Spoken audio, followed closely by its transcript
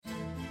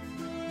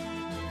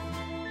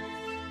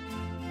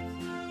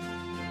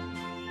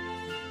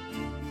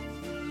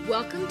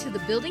Welcome to the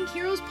Building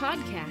Heroes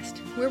podcast,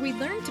 where we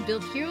learn to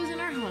build heroes in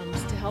our homes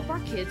to help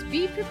our kids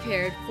be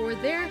prepared for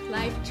their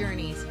life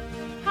journeys.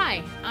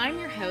 Hi, I'm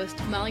your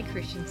host, Molly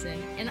Christensen,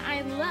 and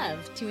I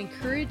love to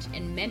encourage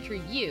and mentor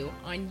you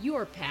on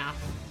your path.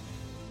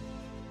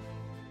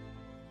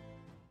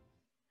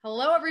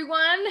 Hello,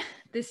 everyone.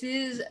 This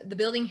is the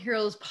Building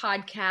Heroes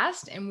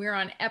podcast, and we're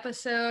on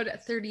episode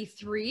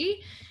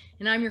 33.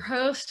 And I'm your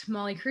host,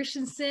 Molly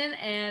Christensen,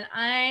 and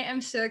I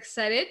am so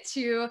excited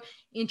to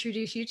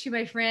introduce you to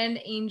my friend,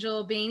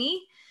 Angel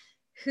Baney,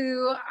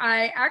 who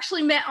I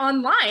actually met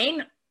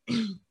online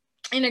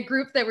in a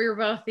group that we were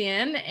both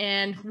in,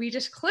 and we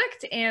just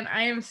clicked, and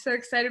I am so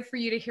excited for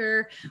you to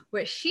hear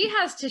what she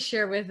has to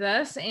share with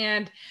us.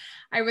 And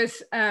I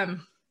was trying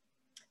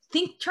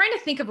to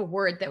think of a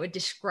word that would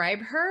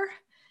describe her,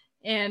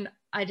 and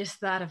I just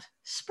thought of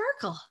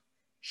sparkle.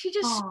 She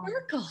just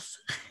sparkles.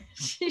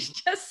 She's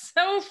just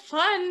so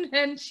fun,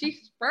 and she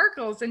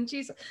sparkles, and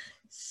she's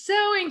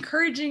so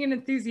encouraging and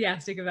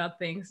enthusiastic about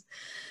things.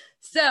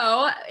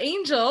 So,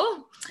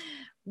 Angel,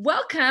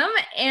 welcome.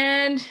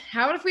 And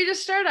how about if we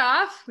just start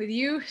off with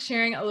you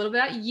sharing a little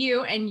bit about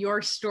you and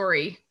your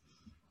story?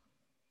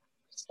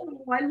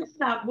 So I love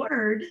that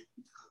word.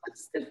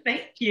 So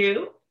thank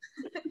you.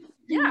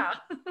 Yeah.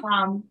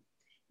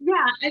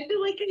 Yeah, I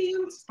feel like I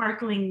am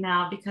sparkling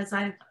now because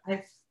I've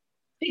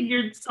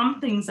figured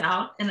some things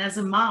out. And as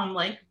a mom,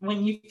 like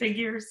when you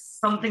figure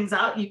some things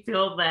out, you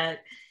feel that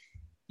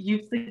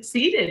you've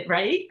succeeded,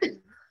 right?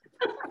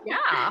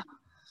 Yeah.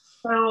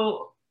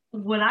 So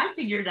what I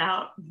figured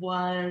out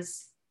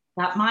was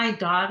that my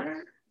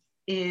daughter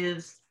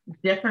is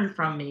different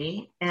from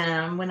me.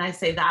 And when I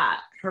say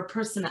that, her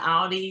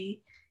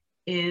personality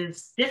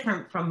is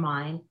different from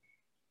mine.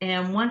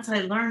 And once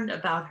I learned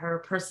about her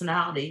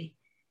personality,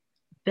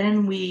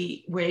 then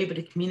we were able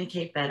to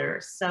communicate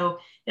better. So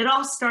it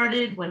all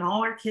started when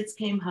all our kids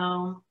came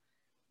home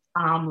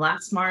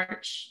last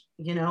March,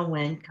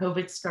 when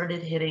COVID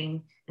started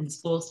hitting and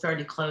schools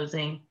started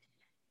closing.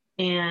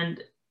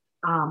 And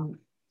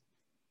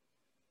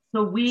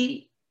so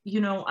we,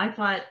 I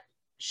thought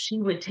she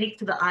would take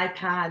to the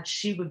iPad,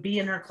 she would be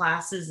in her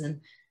classes,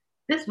 and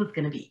this was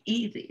going to be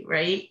easy,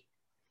 right?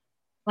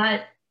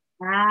 But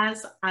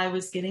as I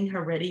was getting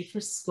her ready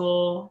for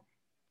school,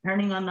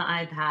 turning on the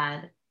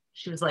iPad,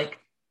 she was like,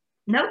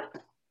 nope.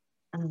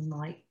 And I'm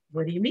like,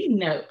 what do you mean,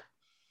 nope?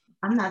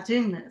 I'm not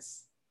doing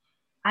this.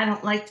 I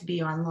don't like to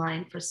be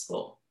online for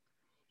school.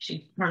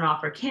 She'd turn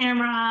off her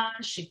camera.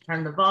 She'd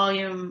turn the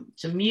volume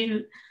to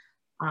mute.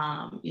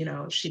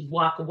 She'd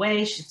walk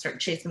away. She'd start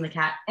chasing the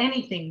cat,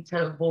 anything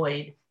to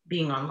avoid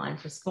being online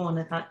for school. And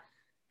I thought,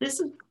 this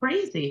is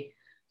crazy.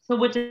 So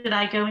what did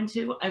I go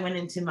into? I went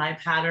into my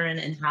pattern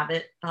and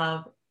habit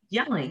of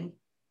yelling,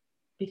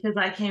 because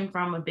I came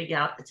from a big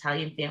out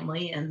Italian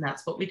family, and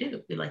that's what we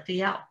do. We like to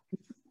yell.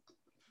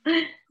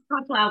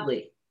 Talk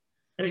loudly.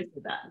 I would say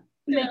that.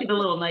 Make it a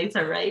little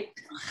nicer, right?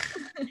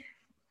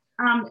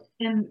 I'm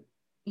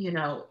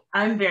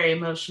very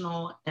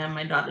emotional, and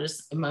my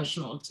daughter's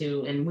emotional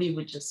too. And we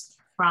would just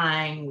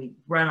crying. We'd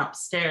run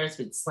upstairs.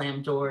 We'd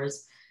slam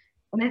doors,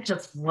 and it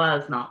just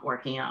was not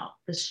working out.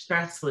 The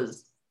stress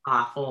was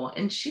awful,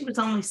 and she was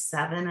only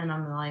 7, and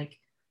I'm like,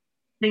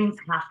 things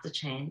have to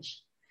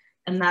change.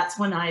 And that's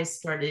when I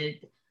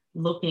started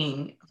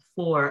looking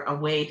for a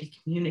way to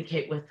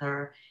communicate with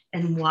her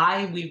and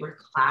why we were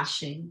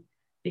clashing.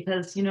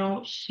 Because,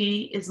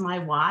 she is my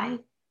why.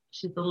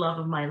 She's the love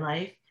of my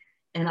life.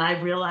 And I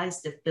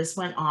realized if this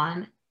went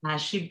on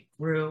as she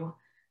grew,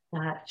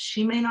 that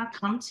she may not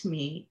come to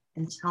me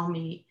and tell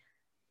me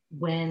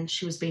when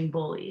she was being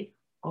bullied,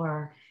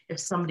 or if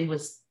somebody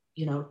was,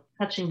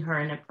 touching her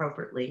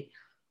inappropriately,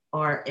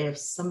 or if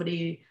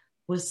somebody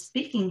was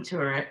speaking to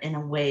her in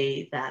a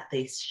way that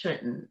they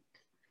shouldn't.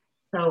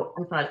 So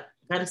I thought,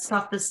 got to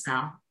stop this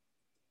now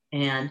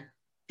and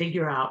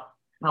figure out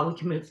how we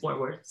can move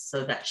forward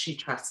so that she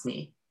trusts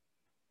me.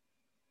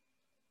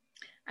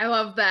 I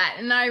love that.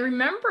 And I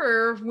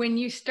remember when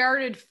you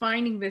started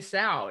finding this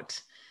out,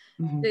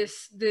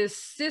 this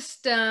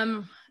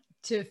system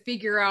to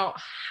figure out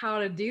how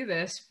to do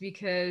this,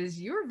 because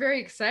you were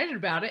very excited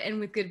about it, and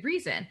with good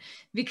reason,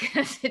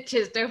 because it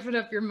just opened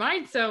up your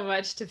mind so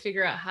much to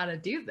figure out how to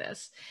do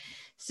this.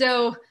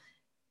 So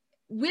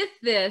with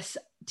this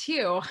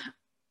too,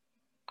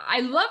 I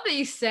love that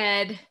you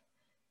said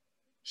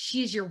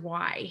she's your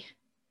why.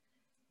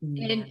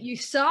 Yeah. And you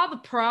saw the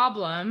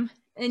problem,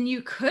 and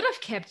you could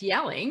have kept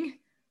yelling,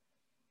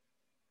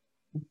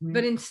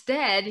 but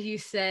instead you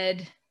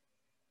said,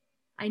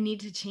 I need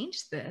to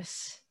change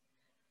this.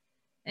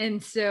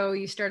 And so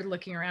you started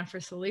looking around for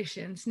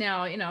solutions.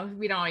 Now, we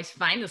don't always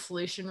find the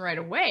solution right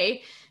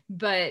away,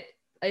 but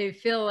I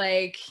feel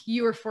like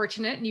you were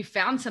fortunate and you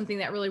found something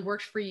that really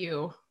worked for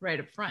you right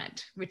up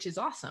front, which is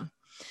awesome.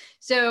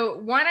 So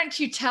why don't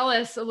you tell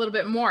us a little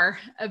bit more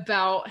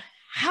about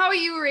how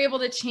you were able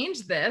to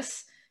change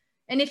this,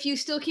 and if you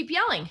still keep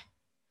yelling?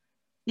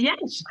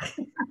 Yes.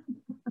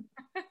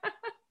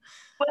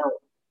 Well,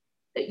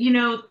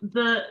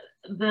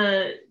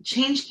 the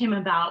change came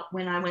about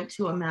when I went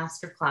to a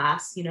master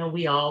class. You know,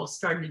 we all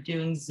started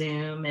doing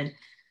Zoom and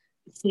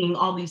seeing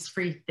all these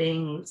free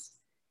things.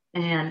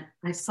 And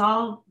I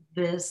saw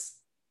this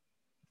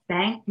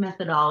bank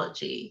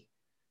methodology,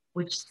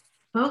 which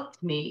spoke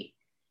to me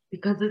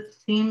because it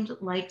seemed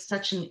like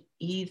such an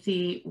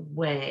easy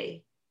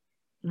way.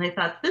 And I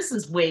thought, this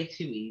is way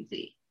too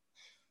easy.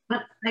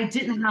 But I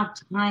didn't have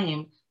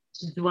time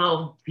to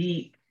dwell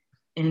deep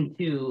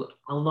into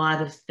a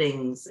lot of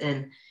things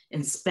and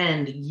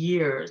spend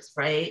years,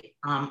 right?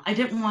 I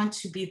didn't want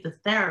to be the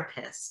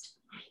therapist.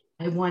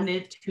 I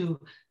wanted to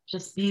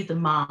just be the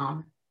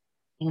mom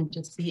and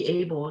just be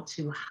able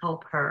to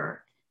help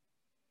her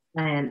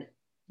and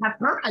have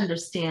her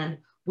understand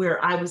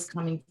where I was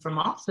coming from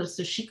also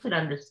so she could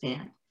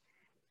understand.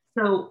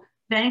 So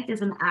BANK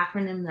is an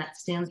acronym that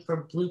stands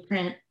for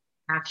Blueprint,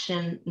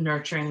 Action,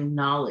 Nurturing,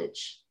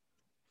 Knowledge.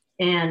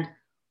 And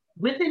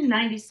within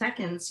 90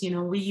 seconds, you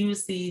know, we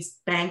use these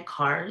BANK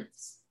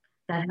cards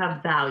that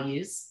have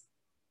values.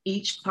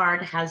 Each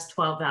card has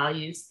 12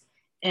 values.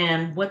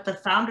 And what the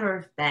founder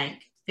of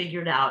BANK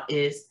figured out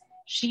is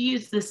she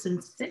used this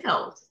in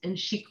sales and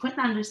she couldn't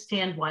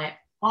understand why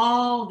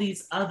all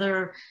these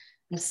other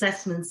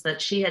assessments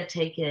that she had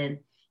taken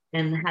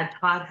and had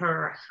taught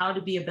her how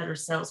to be a better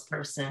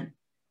salesperson,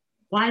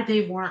 why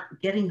they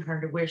weren't getting her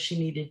to where she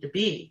needed to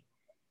be.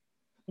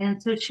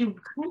 And so she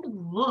kind of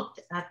looked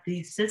at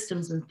these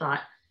systems and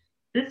thought,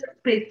 this is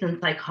based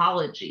in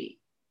psychology,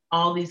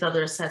 all these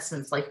other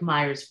assessments like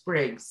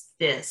Myers-Briggs,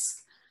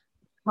 DISC,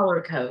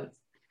 color codes.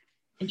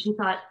 And she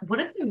thought, what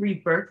if we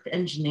reverse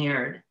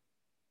engineered?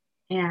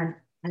 And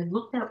I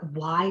looked at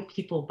why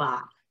people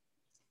buy.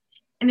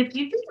 And if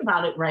you think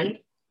about it,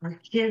 right, our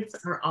kids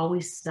are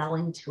always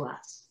selling to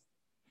us.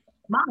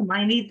 Mom,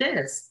 I need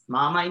this.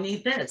 Mom, I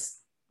need this.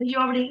 But you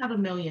already have a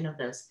million of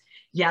this.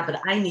 Yeah, but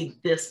I need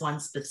this one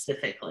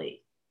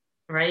specifically,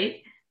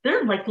 right?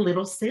 They're like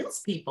little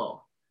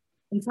salespeople.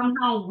 And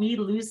somehow we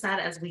lose that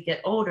as we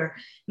get older.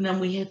 And then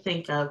we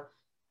think of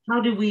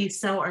how do we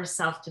sell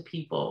ourselves to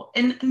people?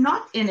 And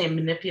not in a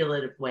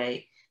manipulative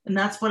way. And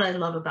that's what I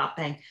love about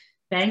BANK.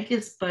 BANK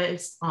is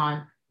based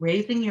on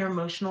raising your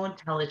emotional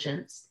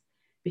intelligence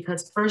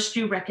because first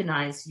you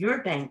recognize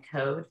your BANK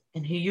code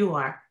and who you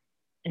are.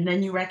 And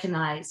then you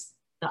recognize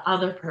the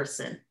other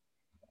person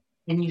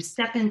and you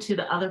step into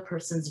the other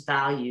person's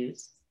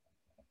values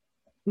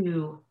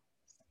to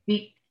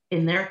speak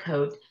in their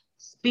code,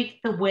 speak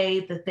the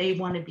way that they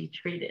want to be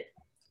treated.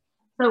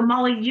 So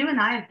Molly, you and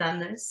I have done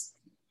this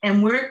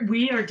and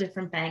we are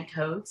different BANK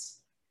codes.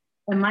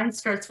 And mine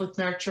starts with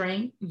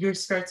nurturing,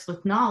 yours starts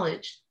with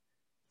knowledge.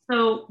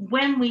 So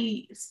when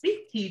we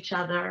speak to each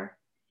other,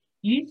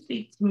 you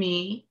speak to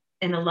me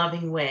in a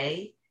loving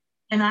way,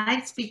 and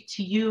I speak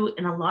to you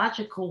in a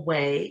logical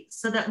way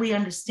so that we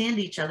understand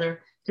each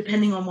other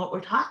depending on what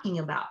we're talking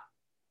about.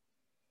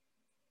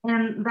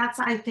 And that's,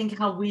 I think,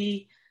 how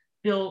we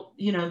build,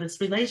 you know,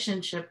 this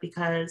relationship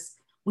because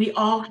we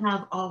all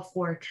have all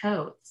four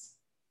codes.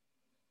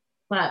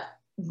 But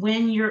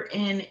when you're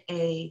in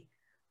a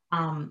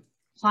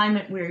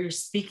climate where you're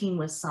speaking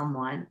with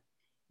someone,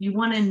 you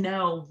want to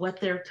know what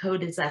their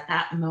code is at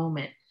that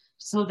moment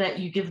so that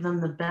you give them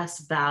the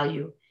best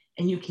value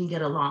and you can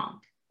get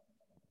along.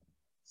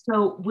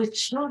 So with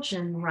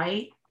children,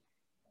 right?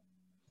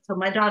 So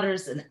my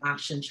daughter's an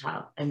action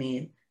child. I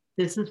mean,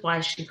 this is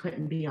why she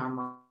couldn't be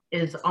online.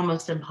 It is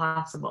almost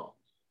impossible,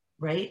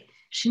 right?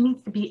 She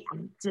needs to be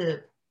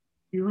active,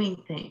 doing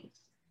things.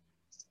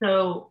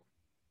 So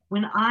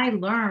when I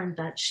learned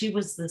that she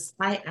was this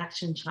high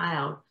action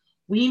child,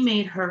 we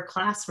made her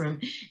classroom.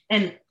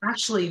 And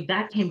actually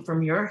that came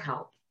from your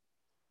help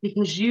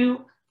because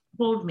you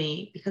told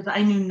me, because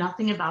I knew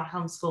nothing about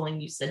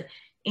homeschooling, you said,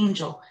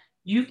 Angel,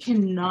 you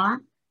cannot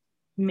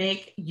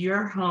make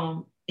your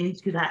home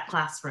into that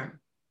classroom.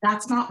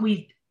 That's not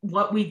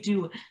what we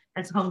do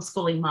as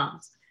homeschooling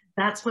moms.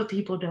 That's what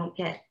people don't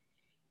get.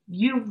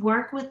 You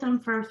work with them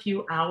for a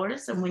few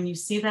hours, and when you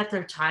see that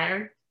they're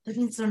tired, that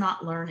means they're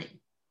not learning,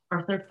 or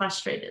if they're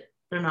frustrated,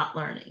 they're not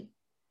learning.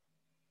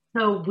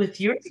 So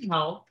with your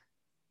help,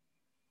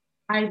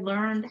 I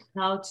learned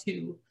how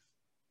to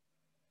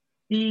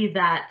be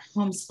that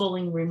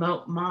homeschooling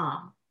remote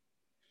mom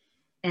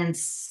and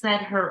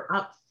set her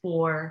up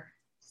for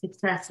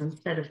success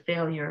instead of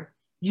failure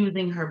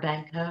using her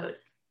BANK code.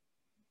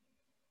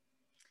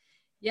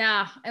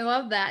 Yeah, I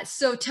love that.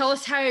 So tell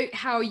us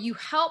how you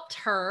helped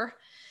her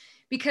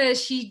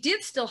because she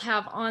did still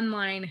have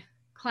online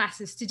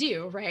classes to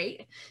do,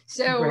 right?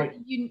 So Right.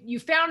 you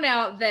found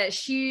out that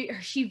she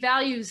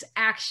values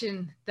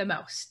action the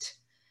most.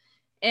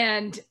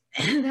 And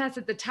that's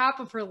at the top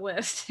of her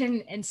list.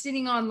 And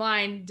sitting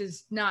online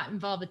does not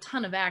involve a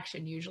ton of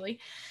action usually.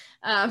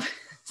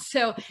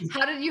 So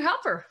how did you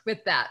help her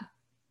with that?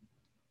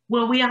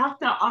 Well, we have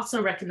to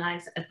also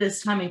recognize at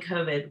this time in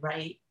COVID,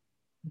 right,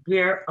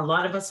 where a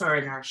lot of us are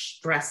in our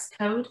stress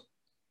code.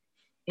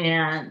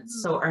 And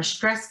so our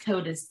stress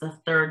code is the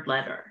third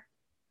letter.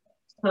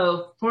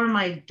 So for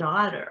my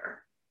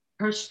daughter,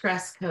 her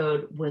stress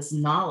code was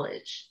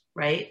knowledge,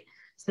 right?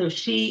 So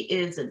she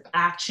is an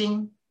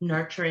action,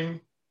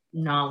 nurturing,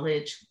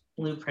 knowledge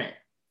blueprint.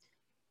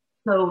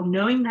 So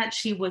knowing that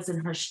she was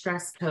in her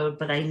stress code,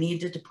 but I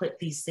needed to put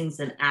these things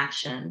in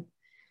action,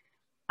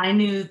 I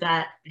knew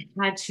that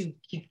I had to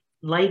keep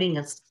lighting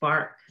a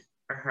spark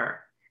for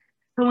her.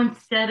 So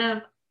instead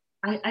of,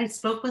 I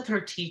spoke with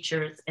her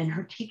teachers, and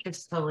her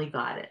teachers totally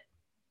got it,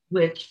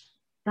 which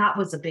that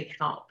was a big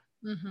help.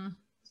 Mm-hmm.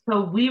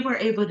 So we were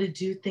able to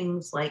do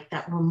things like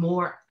that were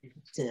more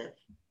active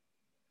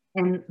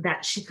and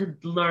that she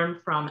could learn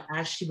from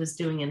as she was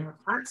doing in her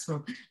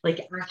classroom,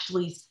 like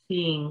actually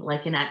seeing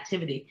like an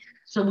activity.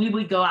 So we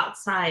would go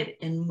outside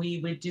and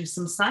we would do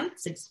some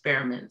science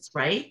experiments,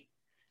 right?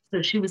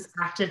 So she was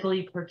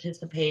actively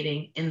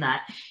participating in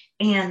that.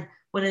 And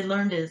what I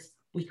learned is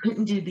we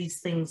couldn't do these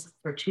things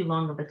for too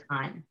long of a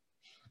time,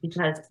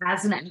 because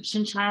as an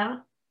action child,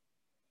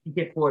 you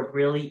get bored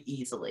really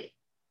easily.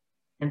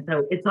 And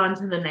so it's on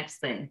to the next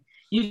thing.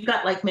 You've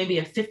got like maybe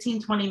a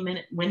 15,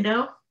 20-minute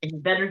window, and you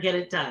better get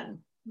it done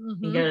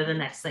and go to the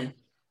next thing.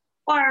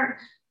 Or,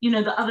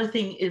 the other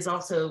thing is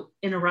also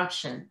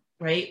interruption,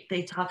 right?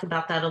 They talk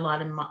about that a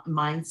lot in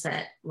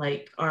mindset,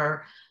 like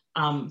our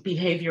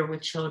behavior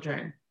with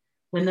children.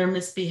 When they're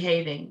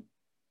misbehaving,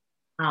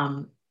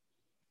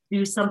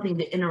 do something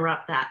to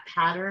interrupt that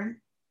pattern,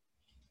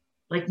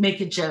 like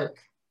make a joke.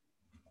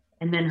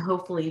 And then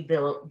hopefully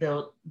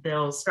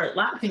they'll start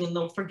laughing and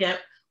they'll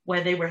forget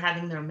why they were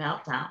having their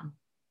meltdown.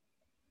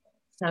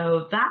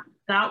 So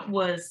that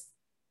was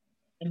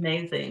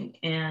amazing.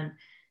 And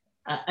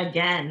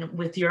again,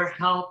 with your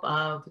help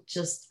of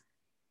just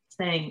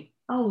saying,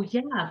 oh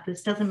yeah,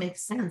 this doesn't make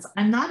sense.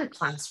 I'm not a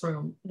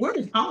classroom. We're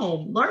at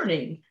home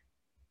learning.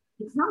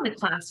 It's not a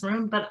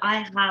classroom, but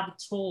I have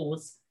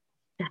tools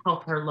to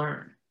help her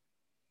learn.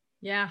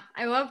 Yeah,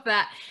 I love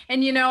that.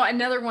 And,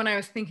 another one I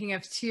was thinking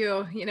of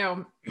too,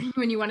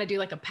 when you want to do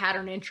like a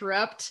pattern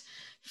interrupt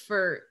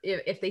for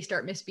if they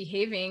start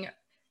misbehaving,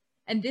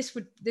 and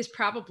this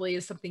probably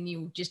is something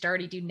you just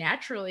already do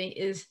naturally,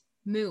 is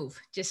move,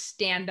 just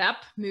stand up,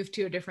 move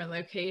to a different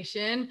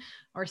location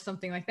or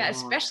something like that,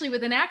 especially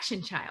with an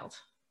action child.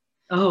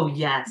 Oh,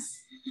 yes.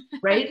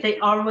 Right. They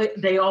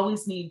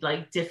always need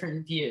like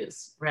different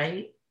views,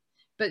 right?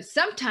 But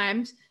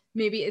sometimes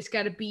maybe it's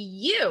got to be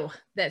you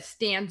that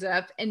stands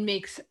up and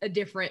makes a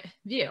different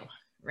view,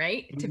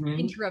 right? To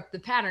interrupt the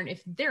pattern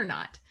if they're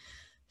not.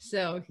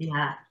 So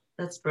yeah,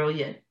 that's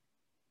brilliant.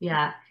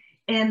 Yeah.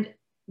 And,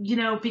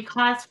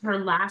 because her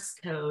last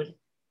code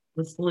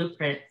was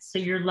blueprint, so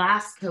your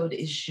last code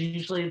is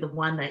usually the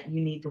one that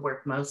you need to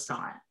work most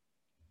on.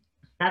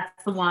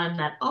 That's the one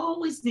that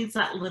always needs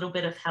that little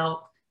bit of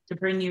help to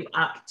bring you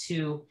up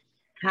to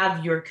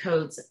have your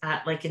codes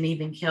at like an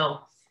even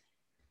kill.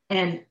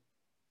 And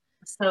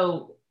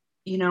so,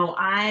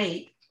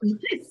 my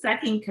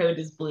second code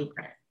is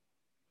blueprint.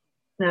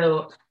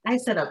 So I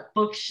set up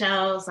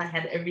bookshelves. I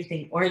had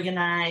everything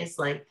organized.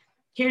 Like,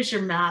 here's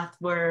your math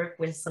work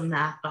with some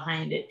math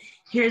behind it.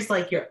 Here's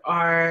like your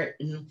art,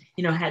 and,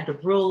 had the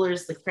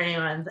rulers, the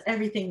crayons,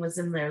 everything was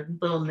in their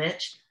little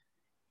niche.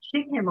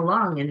 She came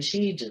along and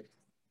she just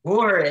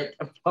tore it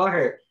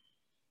apart.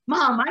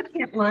 Mom, I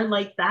can't learn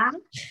like that.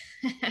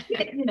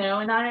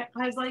 And I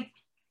was like,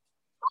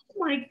 oh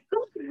my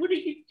God, what are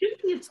you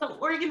doing? It's so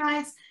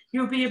organized.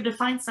 You'll be able to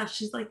find stuff.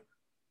 She's like,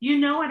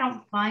 I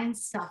don't find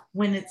stuff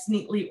when it's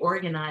neatly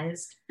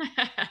organized.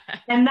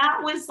 And that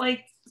was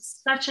like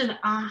such an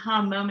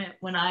aha moment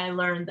when I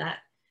learned that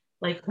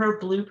like her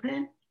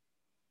blueprint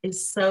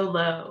is so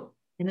low.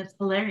 And it's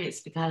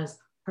hilarious because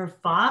her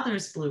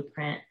father's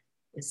blueprint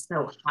is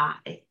so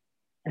high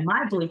and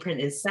my blueprint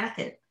is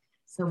second.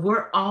 So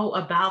we're all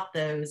about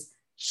those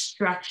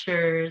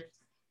structures,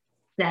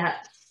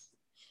 steps,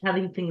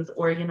 having things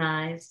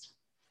organized.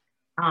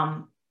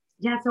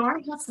 So our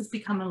house has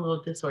become a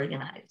little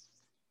disorganized.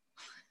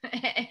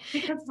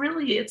 Because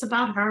really it's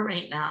about her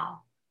right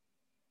now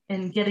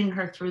and getting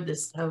her through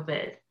this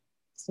COVID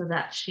so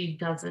that she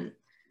doesn't,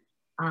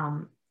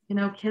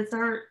 kids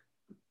are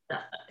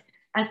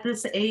at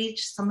this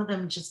age, some of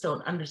them just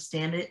don't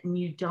understand it, and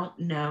you don't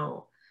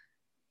know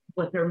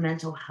what their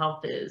mental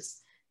health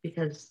is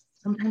because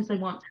sometimes they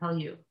won't tell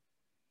you.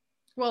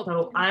 Well,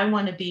 so I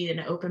want to be an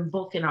open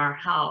book in our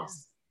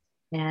house.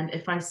 And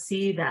if I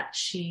see that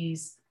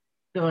she's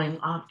going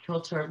off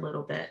kilter a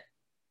little bit,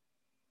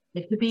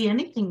 it could be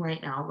anything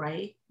right now,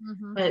 right?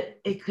 Mm-hmm. But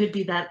it could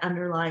be that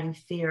underlying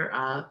fear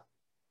of,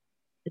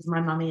 is my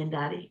mommy and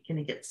daddy going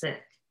to get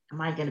sick? Am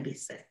I going to be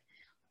sick?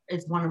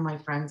 Is one of my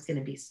friends going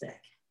to be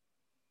sick?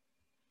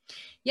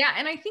 Yeah.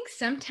 And I think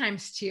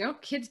sometimes too,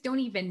 kids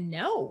don't even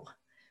know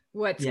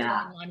what's going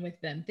on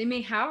with them. They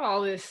may have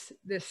all this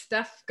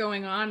stuff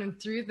going on and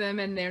through them,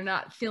 and they're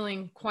not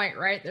feeling quite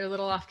right. They're a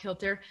little off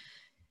kilter,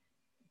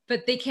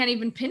 but they can't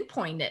even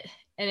pinpoint it.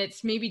 And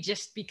it's maybe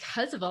just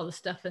because of all the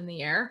stuff in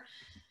the air.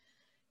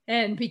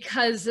 And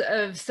because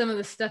of some of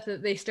the stuff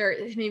that they start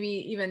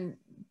maybe even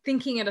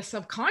thinking at a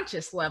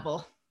subconscious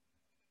level,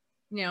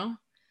 Yeah.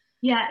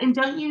 And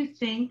don't you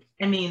think,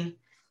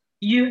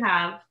 you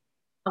have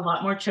a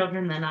lot more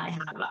children than I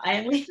have. I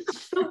only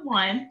have the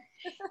one.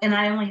 And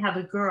I only have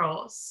a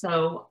girl.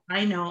 So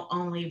I know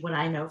only what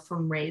I know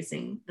from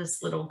raising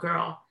this little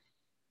girl.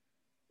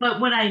 But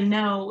what I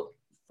know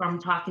from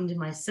talking to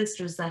my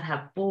sisters that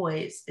have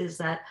boys is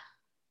that,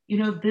 you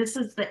know, this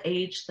is the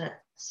age that's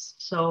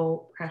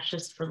so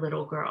precious for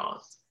little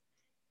girls.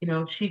 You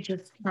know, she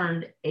just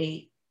turned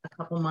 8 a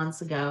couple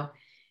months ago.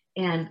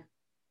 And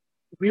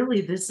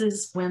really, this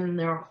is when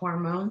their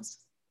hormones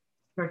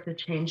start to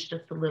change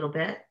just a little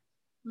bit.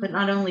 But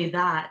not only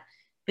that,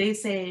 they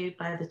say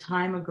by the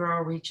time a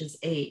girl reaches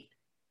 8,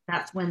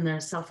 that's when their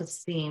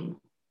self-esteem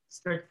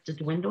starts to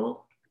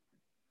dwindle.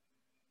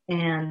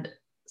 And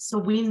so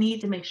we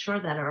need to make sure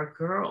that our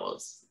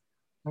girls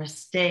are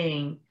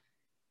staying,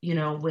 you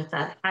know, with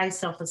that high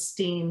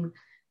self-esteem,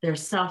 their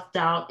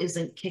self-doubt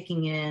isn't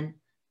kicking in,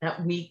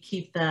 that we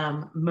keep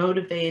them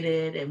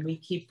motivated and we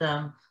keep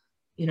them,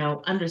 you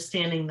know,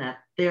 understanding that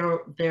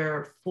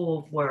they're full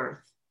of worth.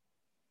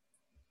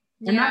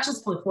 And not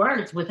just with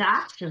words, with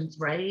actions,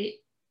 right?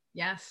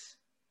 Yes.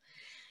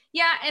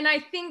 Yeah. And I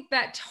think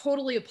that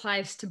totally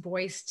applies to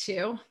boys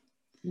too.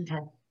 Okay.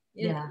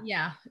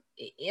 Yeah.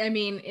 I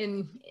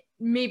mean,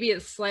 maybe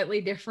it's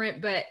slightly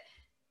different, but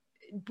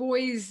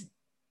boys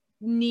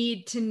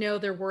need to know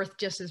their worth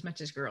just as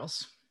much as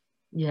girls.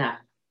 Yeah.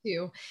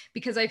 Too.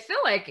 Because I feel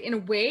like, in a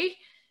way,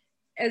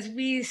 as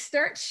we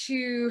start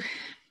to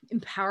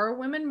empower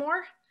women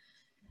more,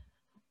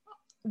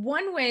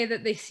 one way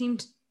that they seem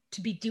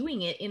to be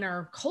doing it in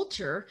our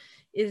culture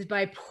is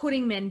by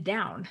putting men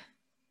down.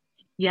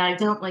 Yeah, I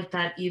don't like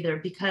that either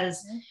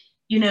because,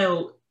 you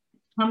know,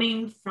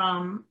 coming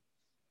from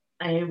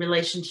a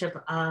relationship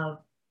of,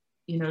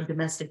 you know,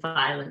 domestic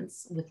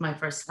violence with my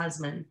first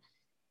husband,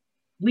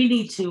 we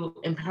need to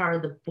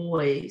empower the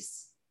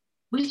boys.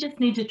 We just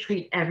need to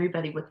treat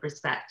everybody with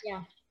respect.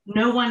 Yeah.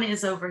 No one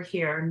is over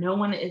here. No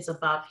one is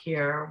above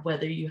here,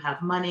 whether you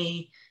have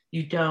money,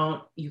 you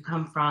don't, you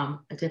come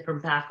from a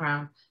different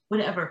background,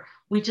 whatever.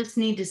 We just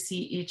need to see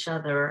each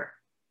other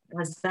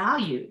as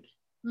valued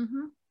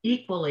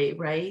equally,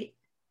 right?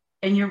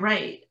 And you're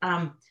right.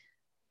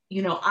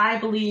 You know, I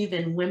believe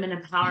in women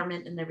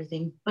empowerment and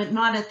everything, but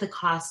not at the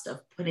cost of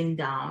putting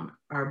down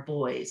our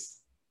boys.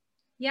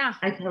 Yeah.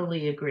 I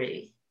totally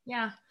agree.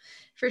 Yeah,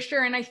 for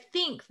sure. And I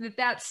think that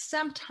that's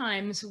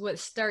sometimes what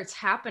starts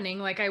happening.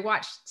 Like, I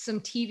watched some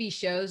TV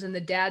shows and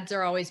the dads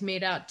are always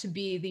made out to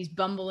be these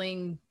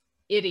bumbling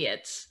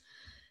idiots.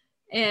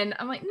 And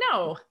I'm like,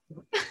 no,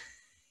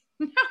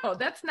 no,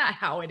 that's not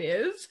how it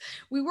is.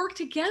 We work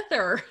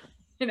together,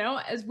 you know,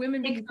 as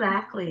women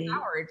become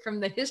empowered from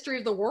the history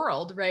of the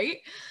world, right?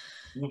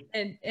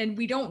 Yeah. And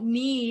we don't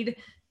need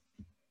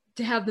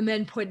to have the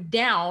men put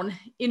down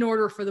in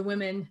order for the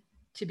women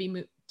to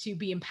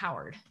be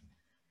empowered.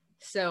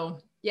 So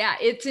yeah,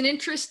 it's an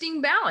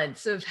interesting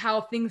balance of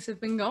how things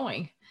have been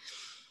going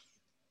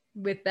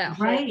with that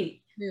whole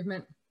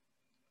movement.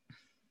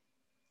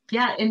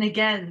 Yeah, and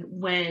again,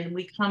 when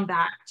we come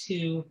back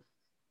to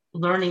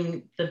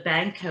learning the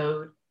bank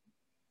code,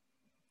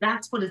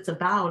 that's what it's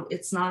about.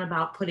 It's not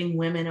about putting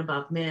women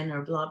above men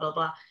or blah, blah,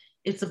 blah.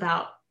 It's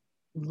about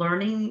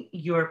learning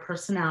your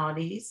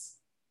personalities,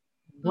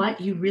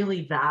 what you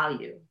really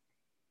value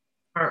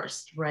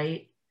first,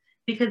 right?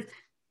 Because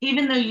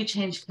even though you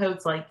change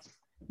codes, like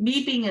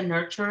me being a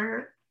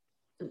nurturing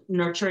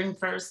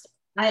first,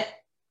 I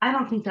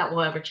don't think that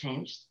will ever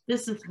change.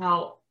 This is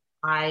how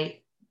I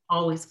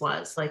always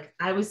was. Like,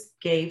 I always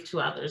gave to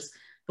others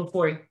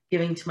before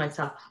giving to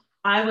myself.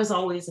 I was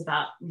always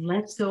about,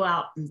 let's go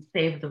out and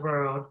save the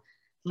world.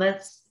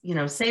 Let's, you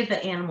know, save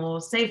the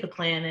animals, save the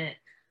planet.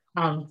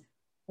 I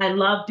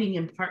love being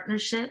in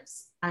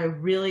partnerships. I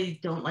really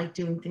don't like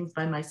doing things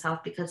by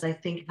myself because I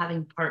think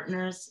having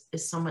partners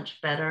is so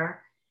much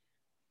better.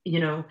 You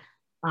know,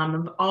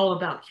 I'm all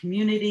about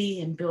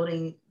community and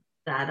building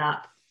that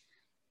up.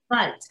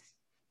 But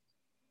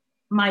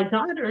my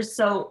daughter,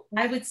 so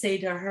I would say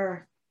to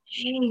her,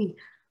 hey,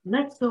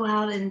 let's go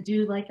out and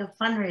do like a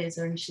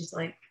fundraiser. And she's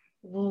like,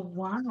 well,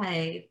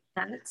 why?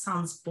 That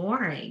sounds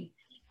boring.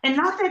 And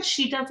not that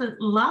she doesn't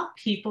love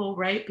people,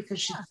 right? Because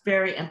she's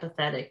very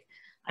empathetic.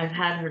 I've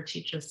had her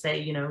teacher say,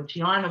 you know,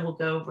 Gianna will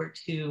go over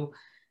to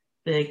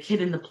the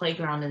kid in the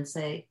playground and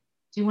say,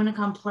 do you want to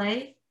come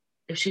play?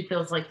 If she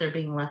feels like they're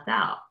being left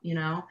out, you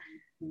know?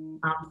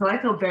 So I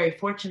feel very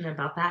fortunate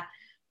about that.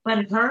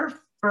 But her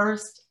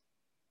first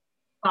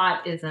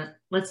thought isn't,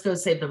 let's go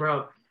save the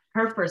world.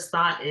 Her first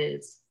thought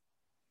is,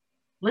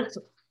 let's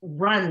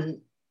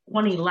run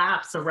 20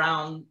 laps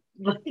around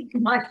like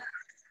my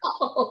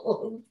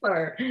house,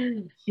 or,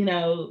 you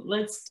know,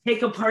 let's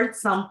take apart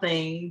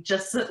something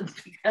just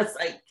because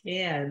I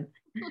can,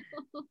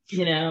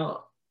 you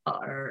know,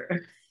 or,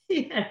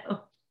 you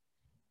know.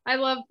 I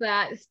love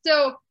that.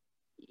 So,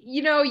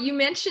 you know, you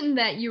mentioned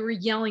that you were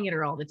yelling at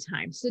her all the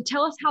time. So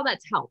tell us how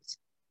that's helped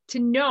to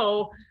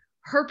know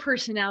her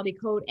personality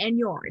code and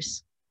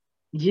yours.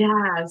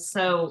 Yeah,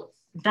 so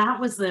that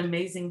was the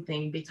amazing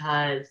thing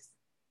because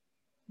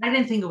I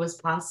didn't think it was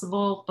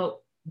possible, but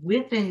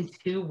within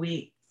 2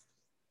 weeks,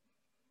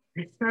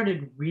 I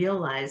started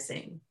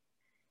realizing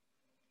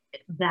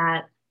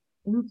that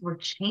things were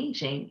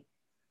changing.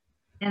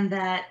 And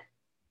that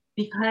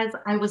because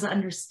I was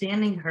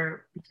understanding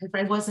her, because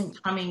I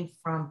wasn't coming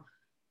from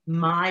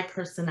my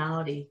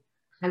personality,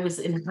 I was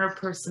in her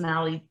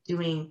personality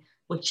doing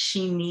what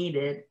she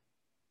needed,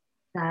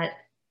 that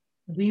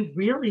we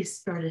really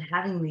started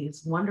having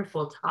these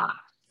wonderful talks.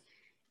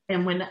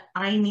 And when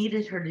I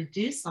needed her to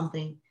do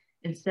something,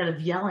 instead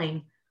of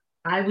yelling,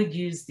 I would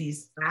use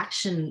these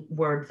action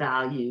word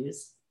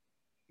values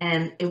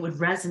and it would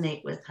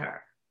resonate with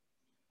her.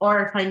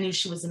 Or if I knew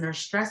she was in her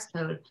stress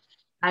code,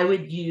 I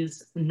would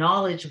use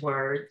knowledge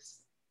words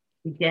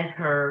to get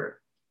her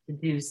to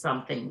do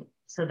something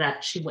so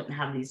that she wouldn't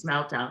have these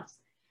meltdowns.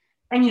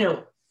 And, you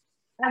know,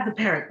 as a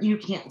parent, you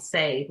can't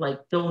say like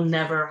they'll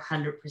never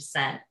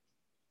 100%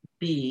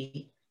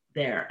 be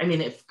there. I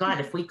mean, if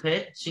we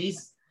could,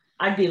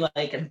 I'd be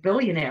like a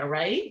billionaire,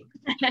 right?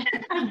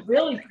 I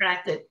really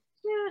cracked it.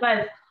 Yeah.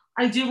 But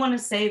I do want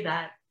to say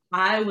that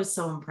I was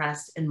so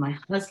impressed, and my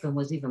husband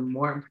was even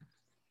more impressed,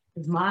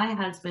 because my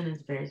husband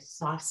is very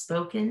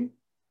soft-spoken.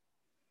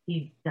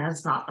 He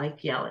does not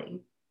like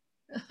yelling.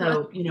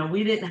 So, you know,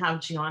 we didn't have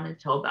Gianna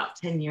until about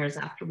 10 years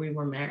after we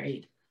were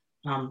married.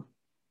 And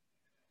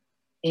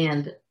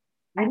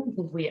I don't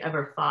think we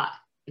ever fought,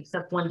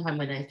 except one time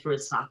when I threw a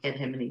sock at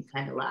him and he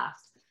kind of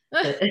laughed.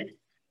 But,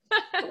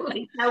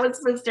 like, that was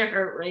supposed to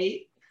hurt,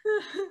 right?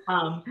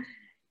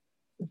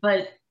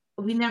 But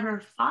we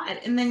never fought.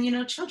 And then, you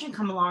know, children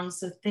come along,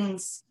 so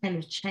things kind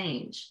of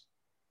change.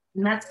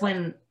 And that's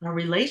when our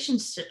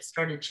relationship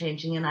started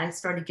changing and I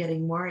started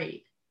getting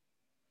worried.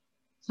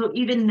 So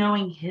even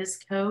knowing his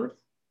code,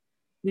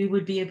 we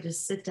would be able to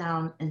sit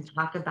down and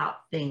talk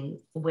about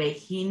things the way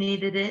he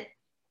needed it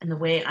and the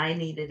way I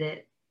needed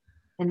it.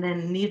 And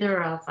then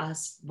neither of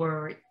us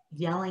were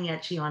yelling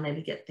at Gianna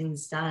to get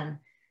things done.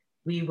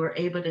 We were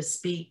able to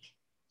speak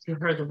to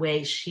her the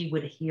way she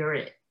would hear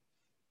it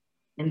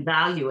and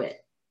value it.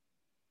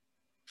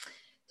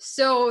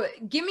 So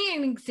give me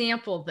an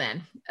example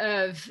then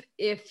of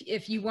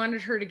if you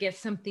wanted her to get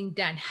something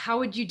done, how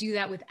would you do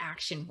that with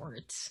action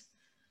words?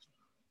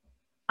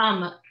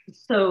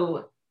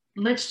 So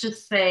let's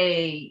just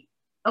say,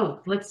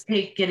 let's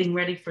take getting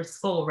ready for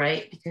school,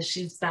 right? Because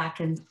she's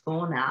back in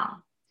school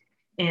now.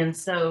 And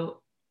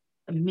so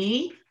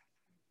me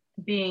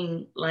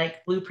being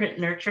like blueprint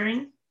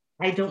nurturing,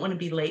 I don't want to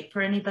be late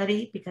for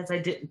anybody because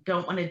I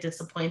don't want to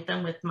disappoint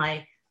them with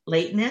my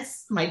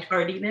lateness, my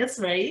tardiness,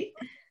 right?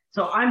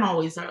 So I'm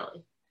always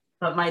early.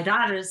 But my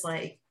daughter's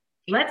like,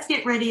 let's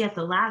get ready at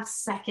the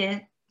last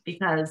second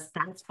because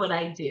that's what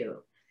I do.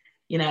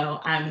 You know,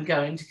 I'm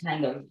going to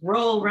kind of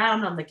roll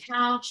around on the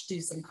couch, do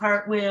some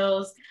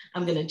cartwheels.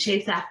 I'm going to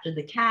chase after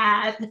the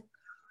cat,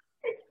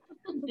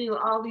 do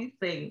all these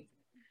things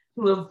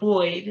to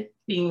avoid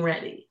being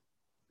ready.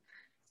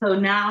 So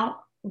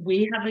now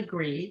we have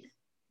agreed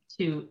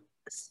to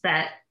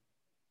set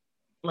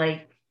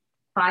like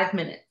 5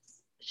 minutes.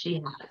 She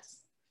has.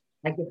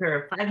 I give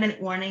her a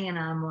 5-minute warning and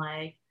I'm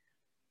like,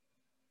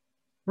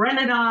 run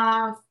it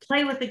off,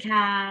 play with the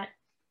cat,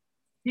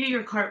 do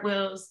your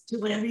cartwheels, do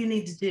whatever you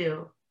need to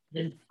do.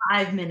 In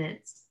 5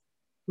 minutes,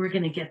 we're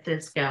going to get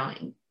this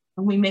going.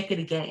 And we make it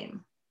a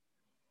game.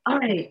 All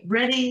right,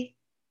 ready?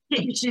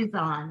 Get your shoes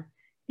on,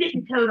 get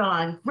your coat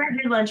on, grab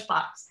your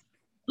lunchbox.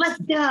 Let's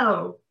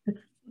go.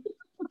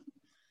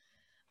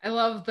 I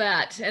love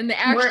that. And the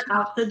action, we're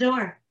out the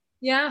door.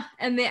 Yeah.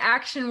 And the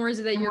action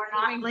words that you're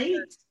not late.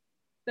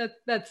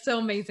 That's so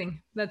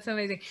amazing. That's so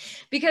amazing.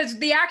 Because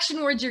the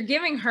action words you're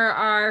giving her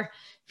are,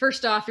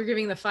 first off, you're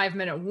giving the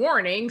 5-minute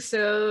warning.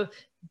 So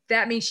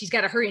that means she's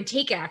got to hurry and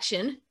take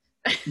action.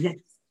 Yes.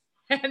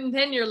 And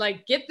then you're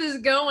like, get this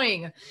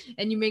going.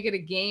 And you make it a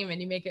game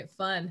and you make it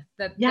fun.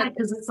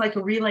 Because it's like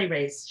a relay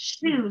race.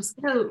 Shoes,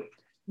 coat,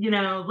 you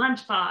know,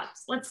 lunchbox,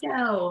 let's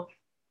go.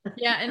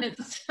 Yeah, and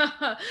it's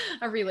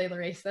a relay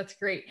race. That's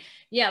great.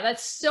 Yeah,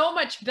 that's so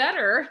much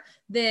better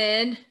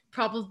than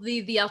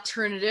probably the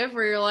alternative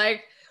where you're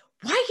like,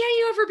 why can't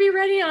you ever be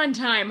ready on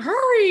time?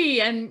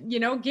 Hurry and, you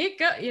know, we're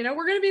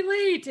going to be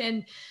late.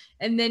 And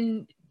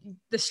then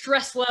the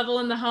stress level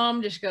in the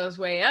home just goes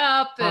way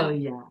up.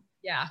 And,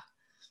 yeah.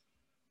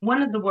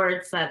 One of the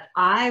words that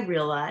I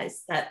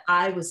realized that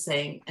I was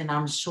saying, and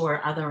I'm sure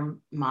other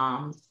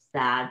moms,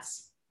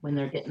 dads, when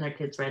they're getting their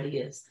kids ready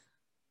is,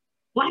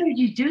 why are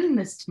you doing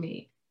this to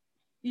me?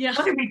 Yeah.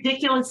 What a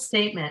ridiculous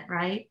statement,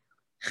 right?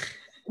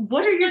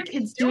 What are your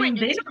kids doing?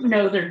 They don't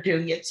know they're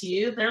doing it to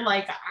you. They're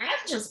like,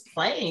 I'm just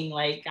playing.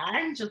 Like,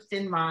 I'm just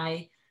in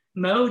my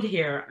mode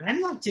here. I'm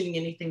not doing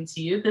anything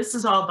to you. This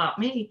is all about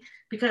me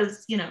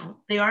because, you know,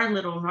 they are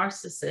little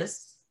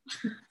narcissists.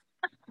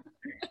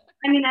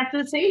 I mean, at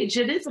this age,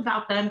 it is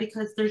about them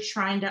because they're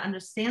trying to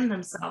understand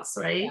themselves,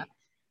 right? Yeah.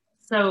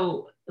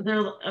 So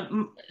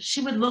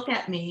she would look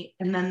at me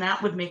and then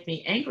that would make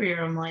me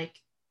angrier. I'm like,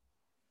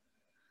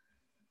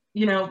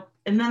 you know,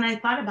 and then I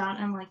thought about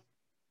it. I'm like,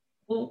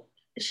 well,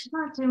 she's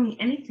not doing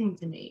anything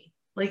to me.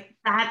 Like,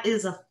 that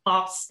is a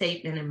false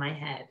statement in my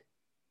head.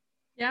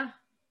 Yeah.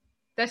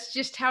 That's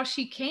just how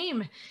she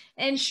came.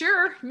 And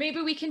sure,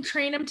 maybe we can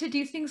train them to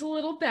do things a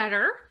little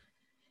better,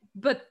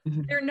 but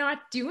they're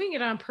not doing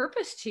it on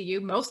purpose to you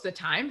most of the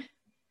time.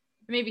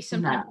 Maybe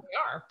sometimes No. they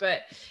are,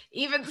 but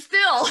even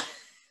still.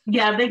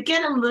 Yeah, they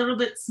get a little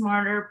bit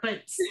smarter,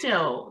 but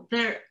still,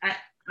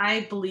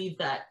 I believe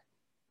that,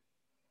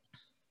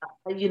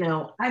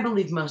 I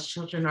believe most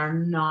children are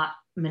not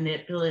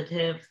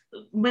manipulative.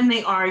 When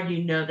they are,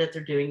 that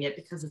they're doing it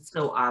because it's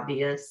so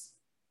obvious,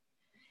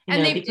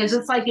 And they've because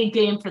just, it's like a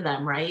game for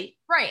them, right?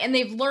 right. And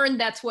they've learned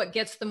that's what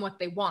gets them what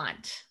they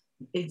want.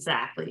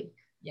 Exactly.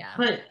 Yeah.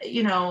 But,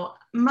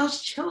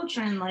 most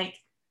children, like,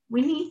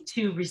 we need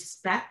to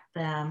respect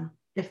them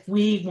if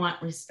we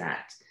want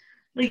respect.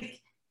 Like,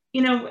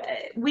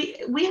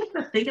 we have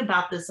to think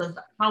about this of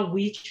how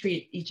we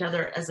treat each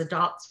other as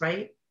adults,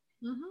 right?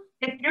 Mm-hmm.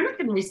 If you're not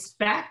going to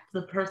respect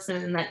the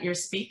person that you're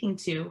speaking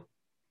to,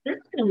 they're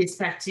not going to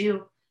respect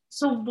you.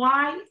 So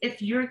why,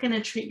 if you're going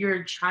to treat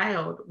your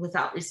child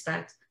without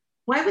respect,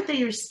 why would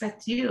they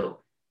respect you?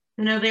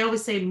 They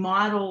always say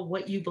model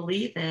what you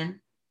believe in.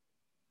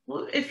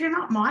 Well, if you're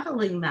not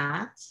modeling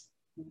that,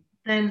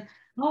 then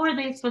how are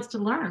they supposed to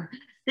learn?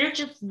 They're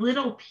just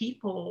little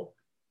people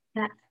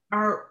that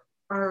are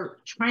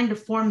trying to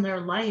form their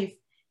life,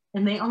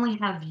 and they only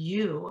have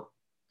you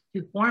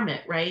to form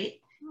it, right?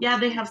 Yeah,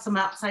 they have some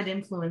outside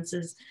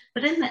influences,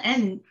 but in the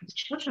end, the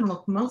children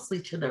look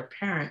mostly to their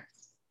parents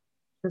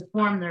to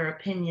form their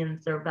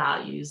opinions, their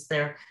values,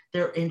 their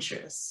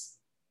interests.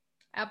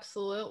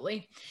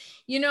 Absolutely.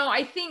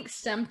 I think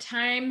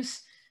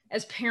sometimes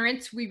as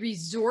parents, we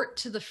resort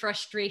to the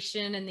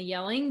frustration and the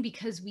yelling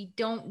because we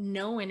don't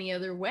know any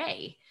other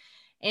way.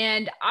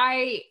 And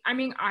I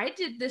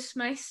did this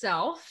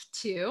myself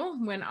too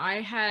when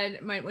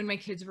when my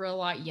kids were a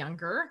lot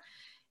younger,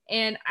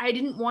 and I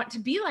didn't want to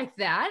be like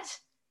that,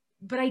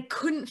 but I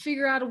couldn't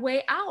figure out a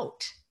way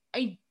out.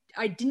 I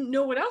didn't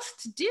know what else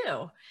to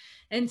do.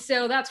 And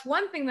so that's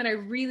one thing that I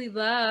really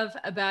love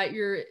about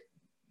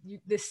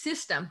the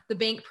system, the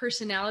bank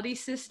personality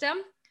system,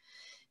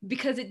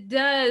 because it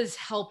does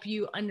help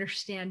you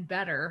understand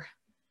better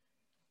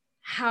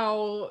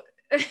how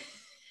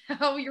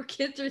how your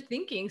kids are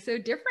thinking so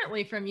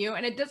differently from you.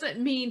 And it doesn't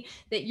mean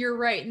that you're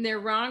right and they're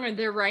wrong, or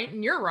they're right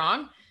and you're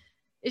wrong.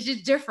 It's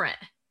just different.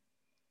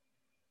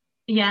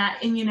 Yeah,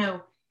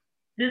 and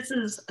this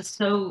is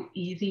so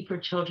easy for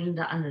children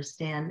to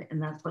understand,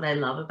 and that's what I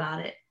love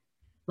about it.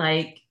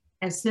 Like,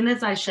 as soon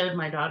as I showed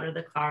my daughter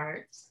the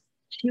cards,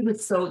 she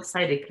was so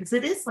excited because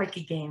it is like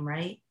a game,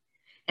 right?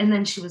 And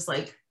then she was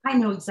like, I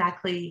know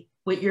exactly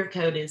what your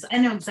code is. I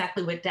know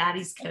exactly what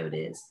daddy's code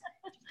is.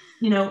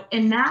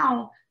 And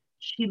now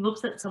she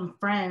looks at some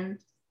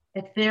friends.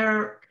 If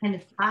they're kind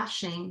of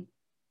clashing,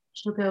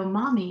 she'll go,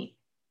 Mommy,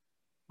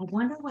 I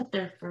wonder what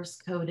their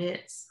first code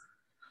is.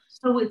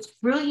 So it's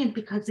brilliant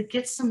because it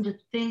gets them to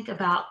think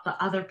about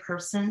the other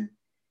person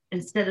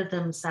instead of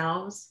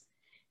themselves.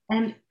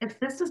 And if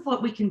this is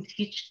what we can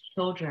teach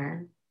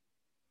children,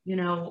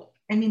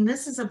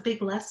 this is a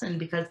big lesson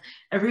because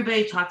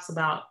everybody talks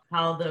about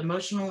how the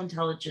emotional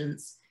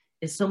intelligence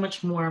is so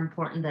much more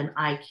important than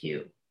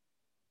IQ.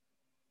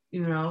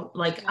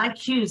 Like Yeah.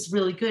 IQ is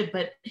really good,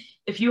 but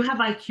if you have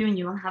IQ and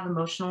you don't have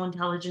emotional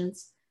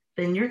intelligence,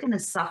 then you're going to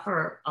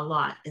suffer a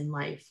lot in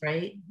life,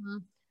 right? Mm-hmm.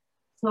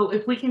 So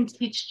if we can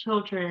teach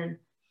children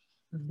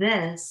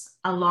this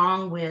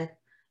along with,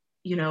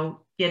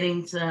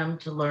 getting them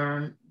to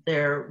learn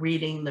their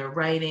reading, their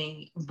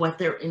writing, what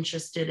they're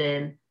interested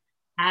in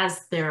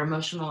as their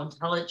emotional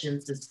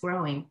intelligence is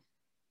growing,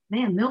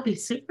 man, they'll be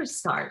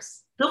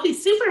superstars. They'll be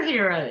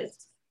superheroes.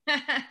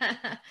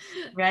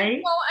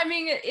 Right? Well,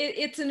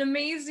 it's an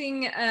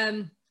amazing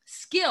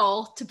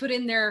skill to put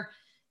in their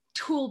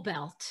tool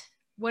belt,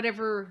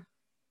 whatever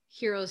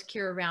heroes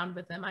carry around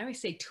with them. I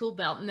always say tool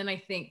belt, and then I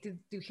think,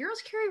 do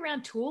heroes carry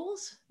around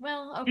tools?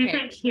 Well, okay. Do you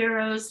think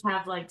heroes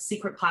have like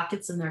secret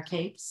pockets in their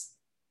capes?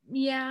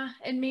 Yeah,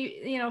 and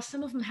maybe,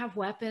 some of them have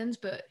weapons,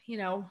 but,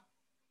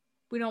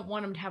 we don't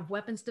want them to have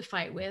weapons to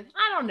fight with.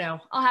 I don't know.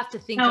 I'll have to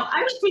think. No,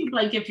 I would think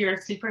like if you're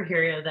a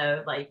superhero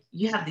though, like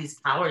you have these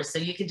powers, so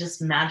you could just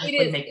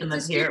magically make them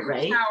appear,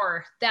 right?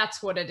 Power.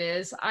 That's what it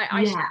is.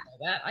 I should know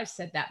that. I've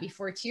said that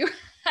before too.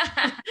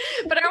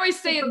 But I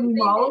always say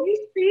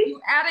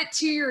you add it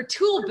to your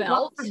tool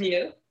belt. From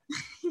you.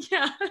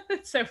 Yeah,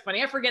 it's so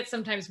funny. I forget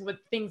sometimes what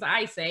things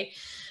I say,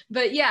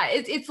 but yeah,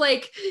 it's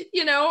like,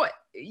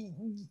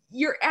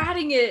 you're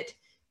adding it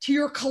to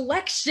your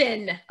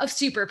collection of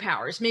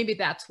superpowers. Maybe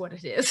that's what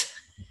it is.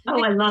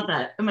 Oh, I love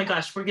that. Oh my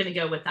gosh, we're going to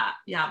go with that.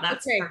 Yeah,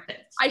 that's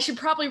perfect. I should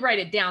probably write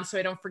it down so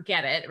I don't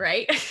forget it,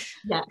 right?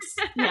 Yes,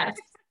 yes.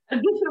 A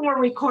good thing we're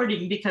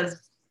recording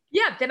because...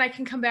 Yeah, then I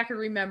can come back and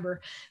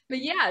remember. But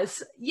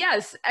yes.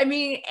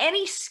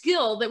 Any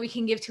skill that we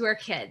can give to our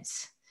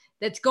kids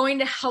that's going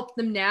to help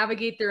them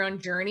navigate their own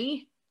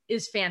journey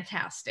is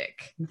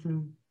fantastic.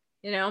 Mm-hmm.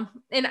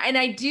 And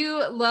I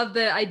do love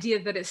the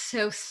idea that it's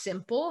so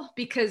simple,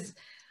 because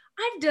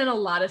I've done a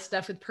lot of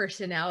stuff with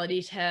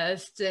personality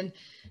tests and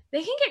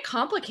they can get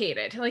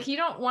complicated. Like, you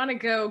don't want to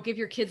go give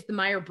your kids the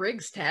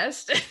Myers-Briggs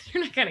test.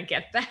 You're not going to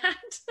get that.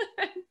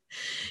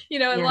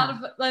 A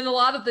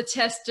lot of the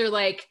tests are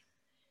like,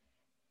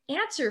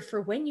 answer for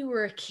when you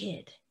were a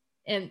kid.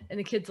 And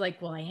the kid's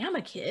like, well, I am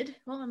a kid.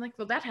 Well, I'm like,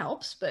 well, that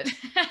helps, but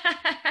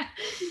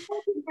That's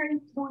a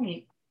great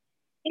point.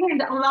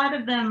 And a lot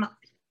of them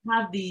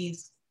have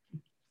these,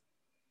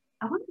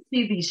 I want to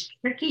say these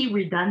tricky,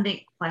 redundant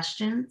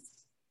questions,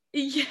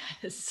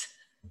 yes.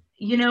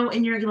 you know,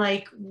 and you're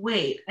like,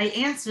 wait, I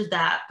answered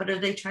that, but are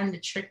they trying to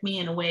trick me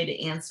in a way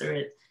to answer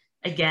it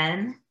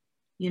again?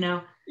 You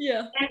know?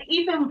 Yeah. And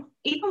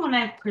even when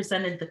I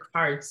presented the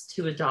cards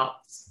to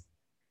adults,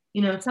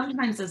 you know,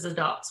 sometimes as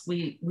adults,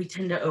 we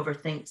tend to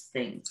overthink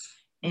things.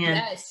 And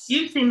Yes.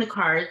 you've seen the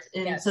cards,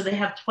 and Yes. so they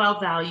have 12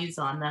 values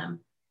on them.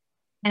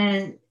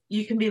 And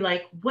you can be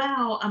like,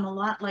 wow, I'm a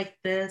lot like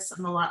this,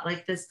 I'm a lot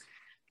like this.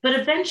 But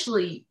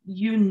eventually,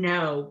 you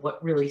know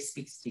what really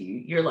speaks to you.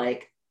 You're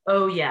like,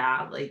 oh,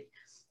 yeah, like,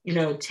 you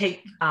know,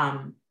 take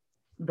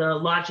the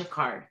logic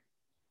card.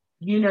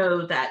 You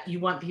know that you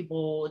want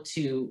people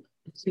to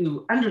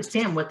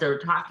understand what they're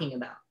talking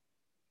about.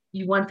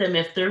 You want them,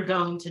 if they're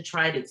going to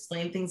try to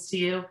explain things to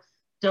you,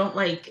 don't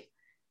like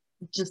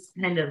just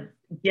kind of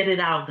get it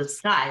out of the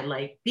sky.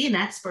 Like, be an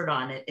expert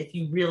on it if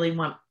you really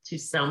want to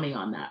sell me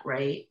on that,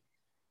 right?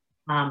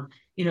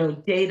 You know,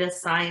 data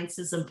science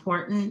is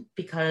important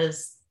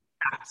because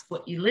that's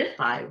what you live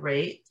by,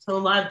 right? So a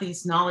lot of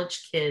these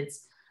knowledge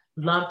kids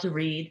love to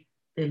read,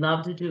 they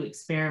love to do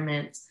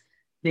experiments.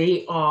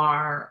 They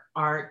are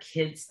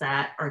kids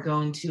that are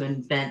going to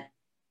invent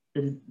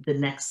the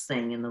next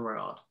thing in the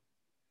world.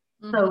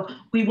 Mm-hmm. So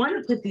we want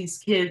to put these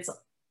kids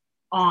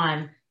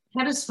on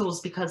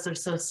pedestals because they're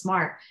so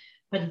smart,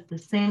 but at the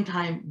same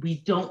time, we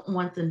don't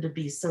want them to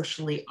be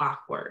socially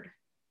awkward,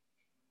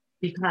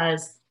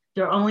 because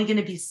they're only going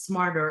to be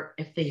smarter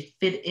if they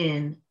fit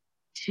in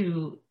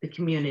to the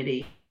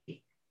community,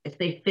 if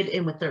they fit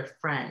in with their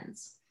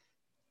friends.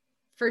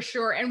 For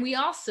sure. And we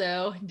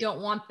also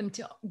don't want them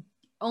to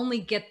only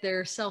get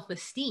their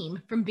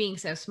self-esteem from being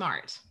so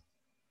smart.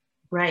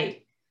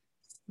 Right.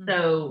 Mm-hmm.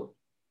 So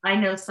I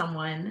know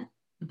someone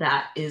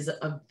that is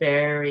a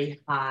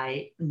very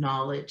high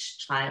knowledge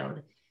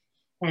child,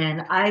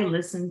 and I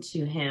listened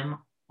to him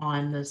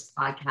on this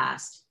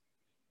podcast,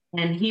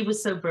 and he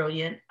was so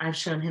brilliant. I've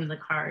shown him the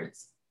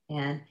cards,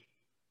 and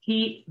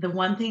the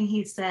one thing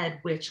he said,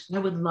 which I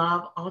would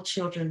love all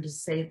children to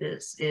say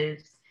this,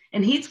 is,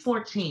 and he's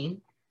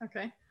 14.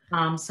 Okay.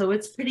 So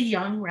it's pretty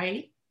young,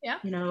 right? Yeah.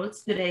 You know,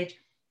 it's good age.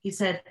 He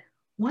said,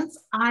 once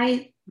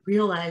I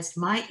realized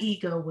my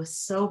ego was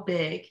so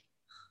big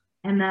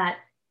and that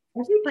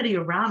everybody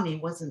around me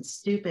wasn't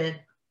stupid,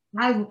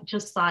 I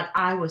just thought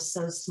I was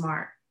so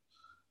smart.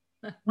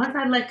 Once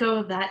I let go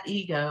of that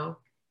ego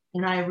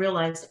and I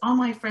realized all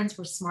my friends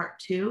were smart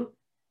too,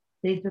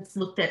 they just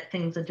looked at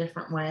things a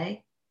different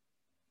way,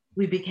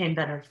 we became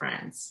better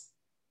friends.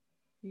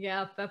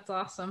 Yeah, that's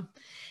awesome.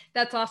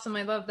 That's awesome.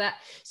 I love that.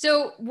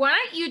 So why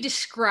don't you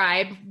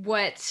describe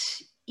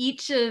what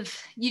each of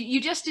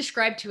you just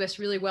described to us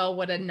really well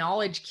what a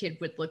knowledge kid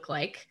would look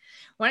like.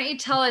 Why don't you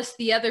tell us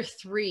the other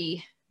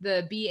three,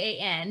 the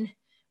BAN,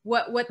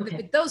 what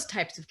okay. Those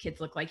types of kids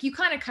look like? You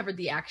kind of covered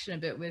the action a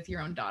bit with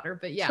your own daughter,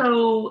 but yeah.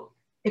 So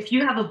if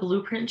you have a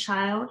blueprint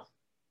child,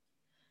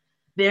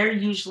 they're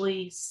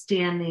usually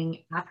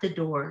standing at the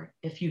door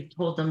if you've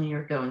told them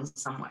you're going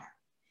somewhere.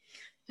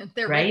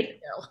 They're right? Ready to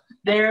go.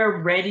 They're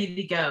ready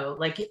to go.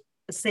 Like,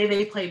 say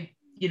they play,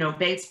 you know,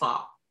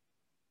 baseball.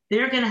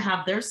 They're going to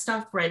have their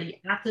stuff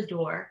ready at the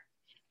door.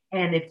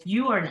 And if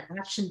you are an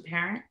action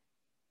parent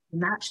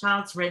and that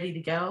child's ready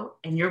to go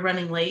and you're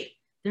running late,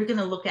 they're going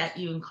to look at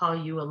you and call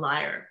you a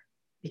liar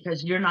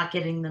because you're not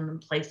getting them in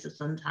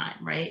places on time,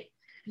 right?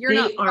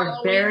 They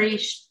are very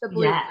the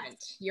blueprint.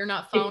 Yes, you're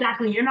not following.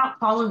 Exactly. You're not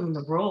following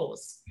the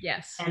rules.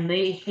 Yes. And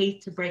they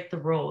hate to break the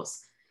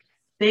rules.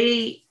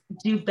 They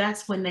do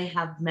best when they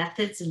have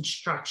methods and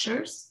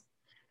structures.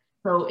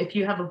 So if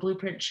you have a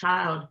blueprint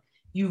child,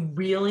 you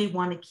really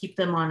want to keep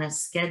them on a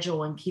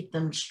schedule and keep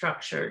them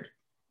structured,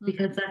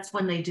 because that's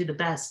when they do the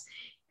best.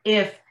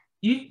 If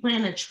you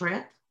plan a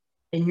trip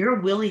and you're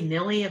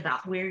willy-nilly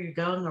about where you're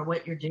going or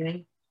what you're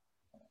doing,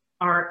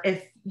 or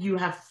if you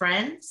have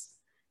friends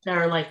that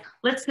are like,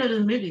 let's go to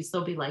the movies,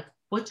 they'll be like,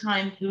 what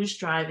time, who's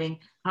driving,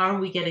 how are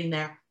we getting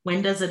there,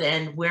 when does it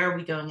end, where are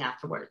we going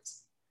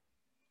afterwards?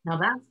 Now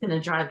that's going to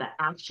drive the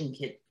action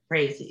kid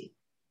crazy,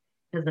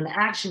 because an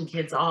action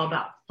kid's all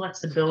about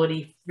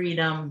flexibility,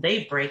 freedom.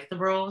 They break the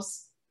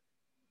rules.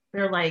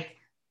 They're like,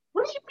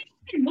 what do you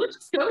mean? We'll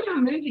just go to a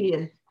movie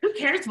and who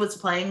cares what's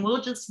playing?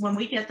 We'll just, when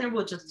we get there,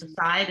 we'll just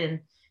decide, and,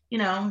 you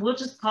know, we'll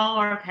just call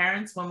our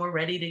parents when we're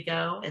ready to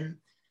go. And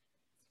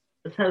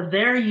so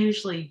they're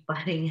usually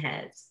butting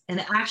heads. And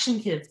action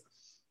kids,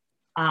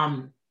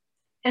 and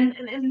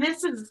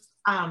this is,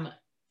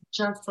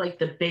 just like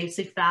the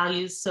basic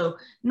values. So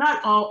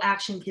not all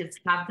action kids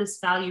have this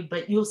value,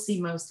 but you'll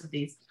see most of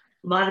these.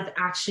 A lot of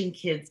action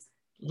kids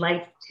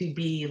like to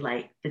be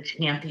like the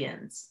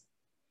champions.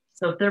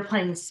 So if they're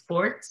playing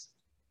sports,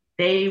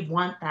 they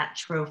want that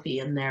trophy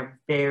and they're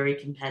very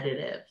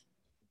competitive.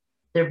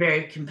 They're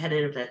very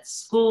competitive at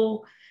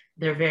school.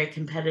 They're very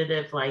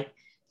competitive. Like,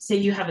 say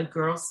you have a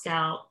Girl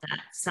Scout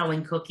that's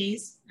selling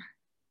cookies.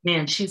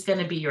 man, she's going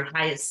to be your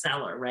highest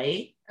seller,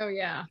 right? Oh,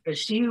 yeah. Because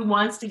she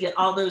wants to get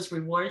all those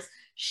rewards.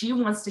 She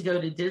wants to go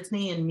to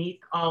Disney and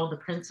meet all the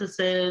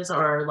princesses,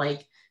 or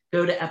like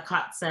go to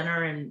Epcot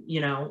Center and,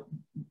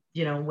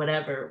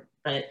 whatever.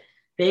 But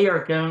they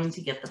are going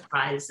to get the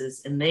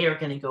prizes, and they are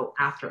going to go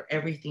after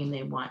everything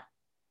they want.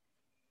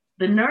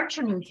 The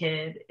nurturing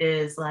kid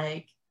is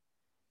like,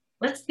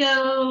 let's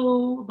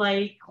go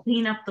like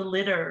clean up the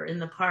litter in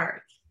the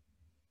park.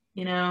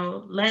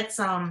 Let's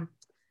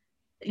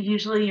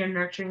usually your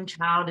nurturing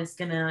child is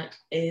going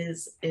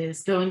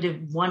to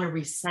want to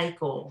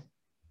recycle,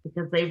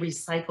 because they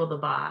recycle the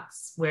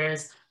box,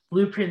 whereas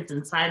blueprints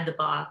inside the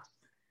box,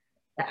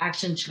 the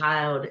action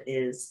child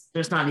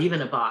there's not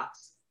even a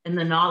box, and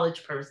the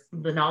knowledge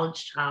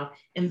child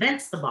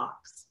invents the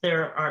box.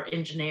 There are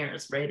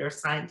engineers, right, or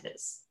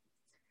scientists.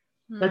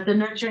 But the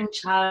nurturing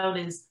child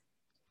is,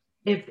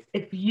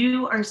 if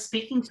you are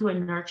speaking to a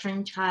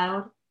nurturing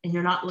child and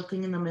you're not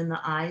looking them in the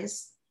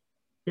eyes,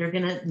 they're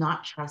going to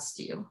not trust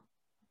you.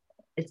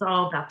 It's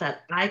all about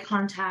that eye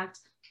contact,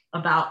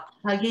 about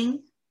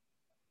hugging,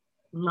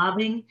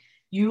 loving.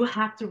 You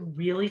have to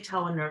really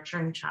tell a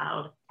nurturing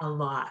child a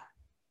lot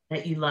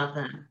that you love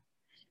them.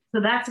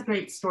 So that's a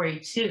great story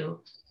too.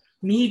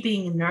 Me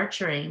being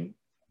nurturing,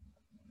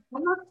 I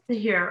love to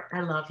hear I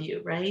love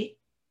you, right?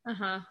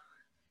 Uh-huh.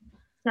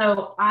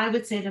 So I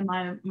would say to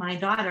my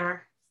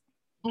daughter,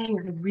 hey,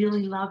 I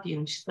really love you.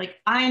 And she's like,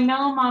 I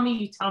know, Mommy,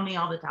 you tell me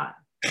all the time.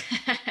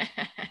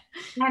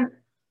 And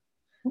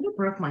it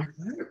broke my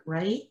heart,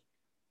 right?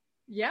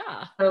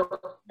 Yeah.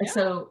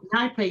 So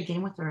now I play a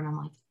game with her, and I'm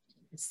like,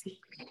 the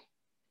secret.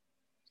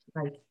 She's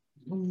like,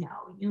 no,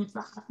 you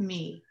love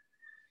me.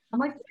 I'm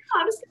like,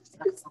 yeah, I was going to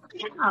say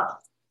something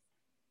else.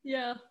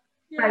 Yeah.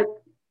 Right.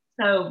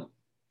 So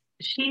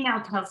she now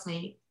tells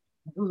me,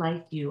 I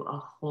like you a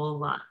whole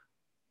lot.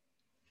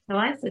 So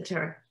I said to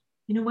her,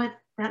 you know what?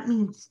 That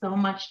means so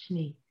much to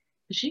me.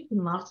 If she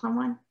can love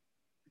someone,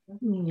 it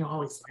doesn't mean you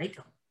always like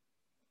them.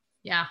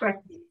 Yeah. Right.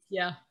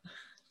 Yeah,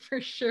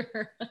 for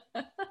sure.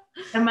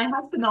 And my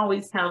husband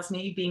always tells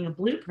me, being a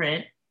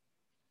blueprint,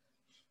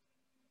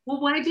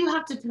 well, why do you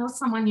have to tell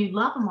someone you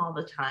love them all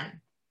the time?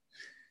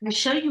 I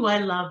show you I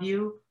love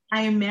you.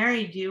 I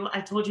married you.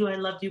 I told you I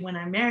loved you when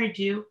I married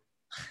you.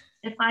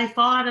 If I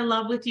fall out of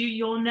love with you,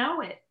 you'll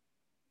know it.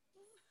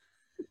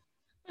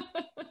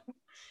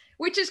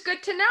 Which is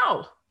good to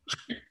know.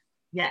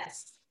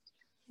 Yes.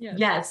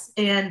 Yes.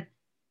 And,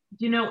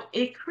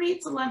 it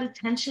creates a lot of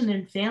tension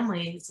in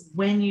families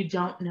when you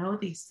don't know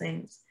these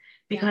things.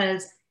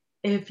 Because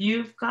if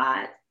you've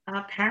got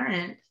a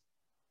parent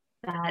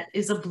that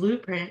is a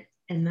blueprint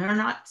and they're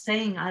not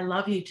saying I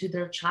love you to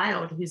their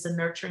child, who's a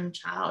nurturing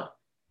child,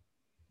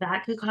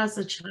 that could cause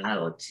the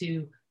child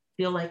to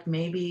feel like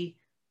maybe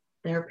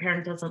their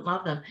parent doesn't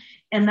love them.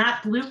 And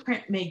that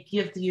blueprint may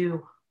give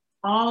you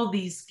all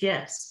these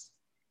gifts.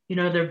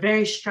 They're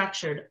very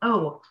structured.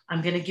 Oh,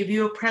 I'm going to give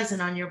you a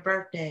present on your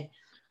birthday.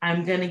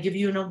 I'm going to give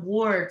you an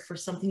award for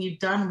something you've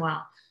done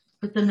well.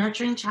 But the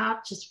nurturing child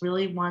just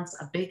really wants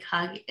a big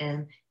hug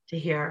and to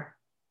hear,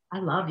 I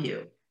love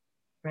you,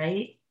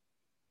 right?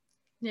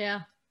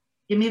 Yeah.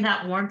 Give me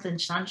that warmth and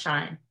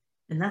sunshine.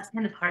 And that's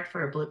kind of hard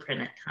for a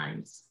blueprint at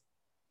times.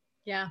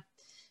 Yeah.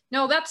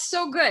 No, that's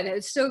so good.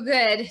 It's so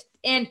good.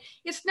 And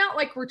it's not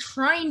like we're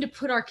trying to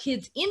put our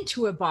kids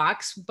into a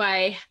box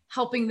by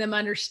helping them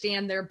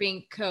understand their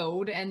bank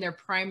code and their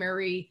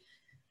primary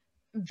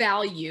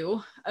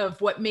value of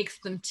what makes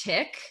them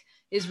tick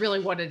is really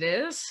what it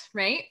is,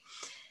 right?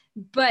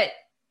 But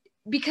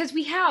because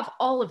we have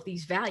all of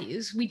these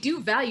values, we do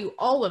value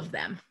all of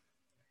them.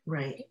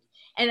 Right.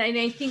 And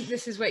I think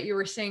this is what you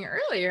were saying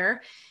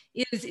earlier,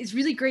 is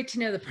really great to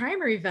know the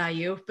primary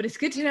value, but it's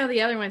good to know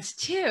the other ones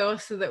too,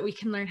 so that we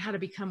can learn how to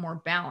become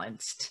more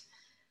balanced.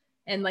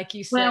 And like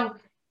you said,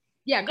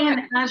 go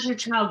ahead. As your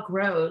child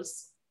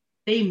grows,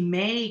 they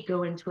may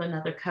go into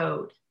another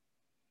code.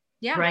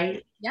 Yeah.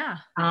 Right. Yeah.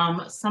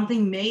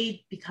 Something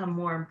may become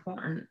more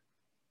important.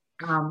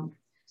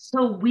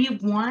 So we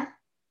want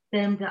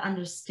them to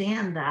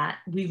understand that.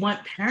 We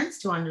want parents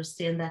to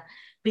understand that,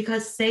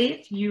 because say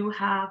if you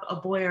have a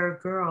boy or a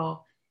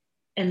girl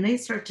and they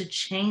start to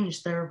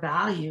change their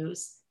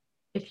values,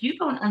 if you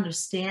don't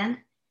understand,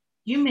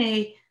 you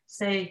may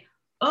say,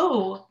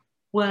 oh,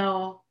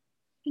 well,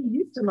 he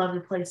used to love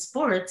to play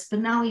sports, but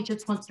now he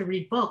just wants to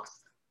read books.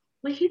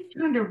 Well, he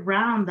turned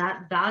around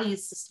that value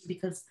system,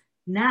 because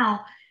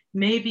now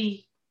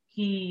maybe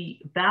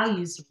he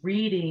values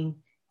reading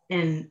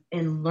and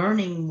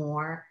learning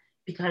more,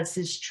 because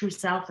his true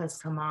self has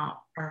come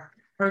out, or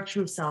her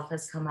true self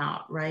has come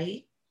out,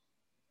 right?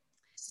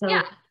 So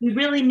we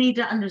really need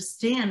to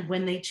understand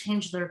when they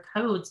change their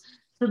codes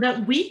so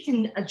that we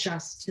can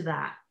adjust to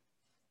that.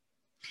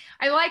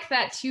 I like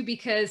that too,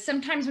 because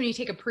sometimes when you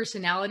take a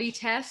personality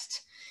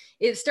test,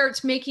 it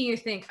starts making you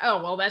think,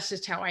 oh, well, that's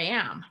just how I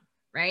am,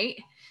 right?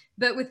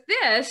 But with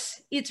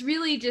this, it's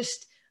really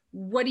just,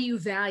 what do you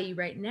value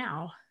right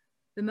now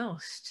the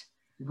most?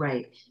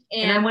 Right.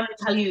 And I want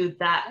to tell you,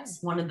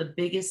 that's one of the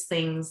biggest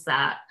things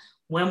that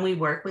when we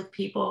work with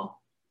people,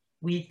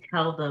 we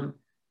tell them,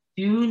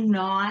 do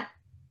not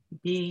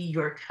be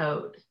your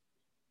code.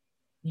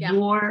 Yeah.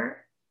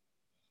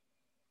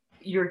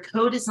 Your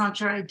code is not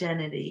your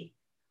identity.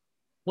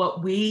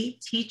 What we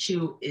teach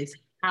you is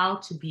how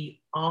to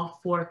be all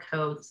four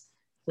codes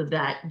so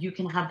that you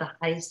can have the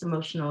highest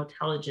emotional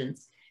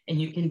intelligence and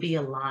you can be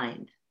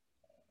aligned.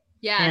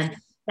 Yes. And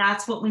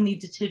that's what we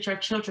need to teach our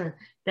children,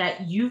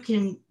 that you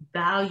can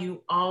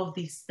value all of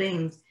these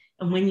things.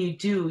 And when you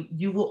do,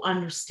 you will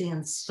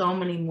understand so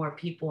many more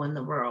people in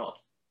the world.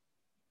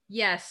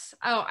 Yes.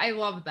 Oh, I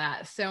love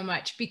that so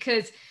much,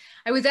 because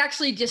I was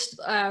actually just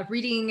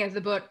reading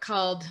the book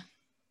called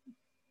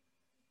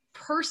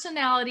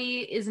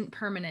Personality Isn't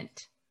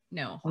Permanent.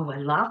 No. Oh, I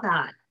love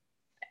that.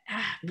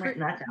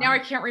 Now I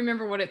can't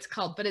remember what it's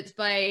called, but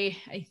I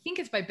think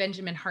it's by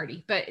Benjamin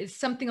Hardy, but it's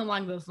something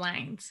along those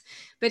lines.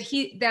 But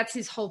that's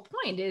his whole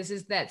point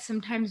is that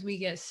sometimes we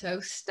get so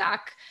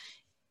stuck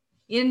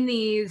in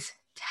these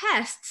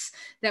tests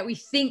that we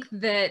think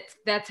that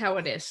that's how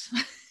it is,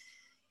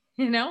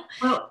 you know?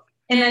 Well,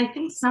 and I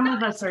think some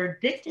of us are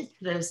addicted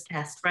to those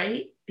tests,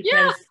 right?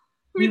 Yeah, Because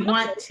we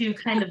want to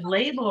kind of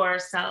label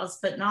ourselves,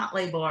 but not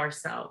label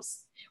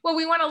ourselves. well,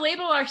 we want to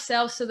label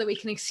ourselves so that we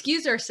can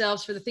excuse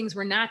ourselves for the things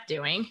we're not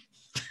doing.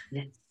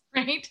 Yes.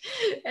 Right.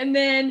 And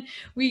then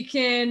we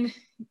can,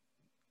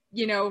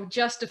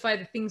 justify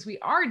the things we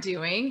are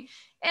doing.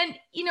 And,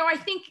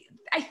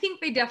 I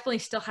think they definitely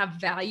still have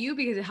value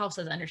because it helps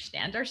us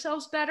understand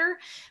ourselves better.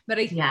 But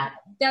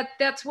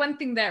that's one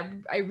thing that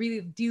I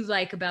really do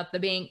like about the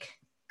bank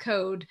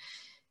code,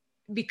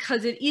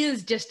 because it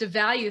is just a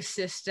value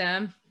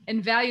system,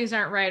 and values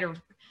aren't right, or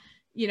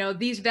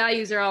these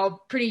values are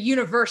all pretty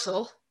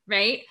universal,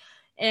 right?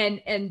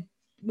 And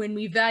when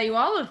we value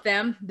all of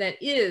them, that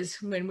is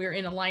when we're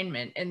in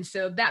alignment. And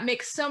so that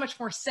makes so much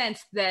more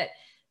sense that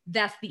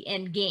that's the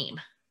end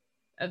game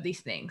of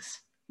these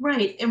things.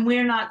 Right. And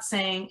we're not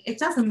saying it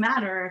doesn't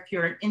matter if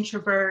you're an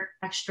introvert,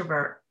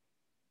 extrovert,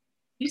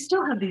 you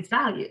still have these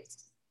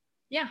values.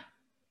 Yeah.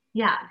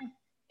 Yeah.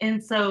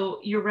 And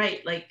so you're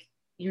right. Like,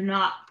 you're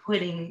not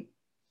putting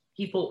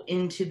people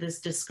into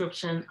this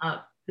description of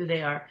who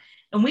they are.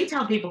 And we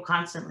tell people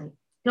constantly,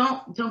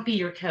 don't be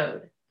your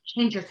code.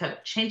 Change your code,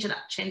 change it up.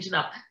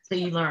 So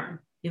you learn.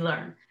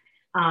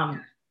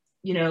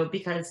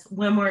 Because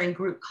when we're in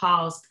group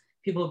calls,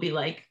 people will be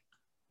like,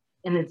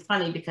 and it's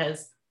funny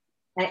because,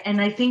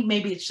 I think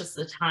maybe it's just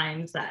the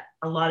times that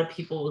a lot of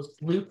people's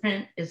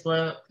blueprint is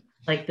low,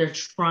 like they're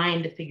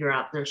trying to figure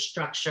out their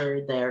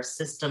structure, their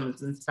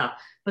systems and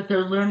stuff, but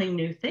they're learning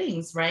new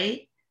things,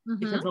 right? Mm-hmm.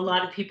 Because a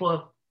lot of people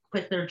have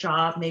quit their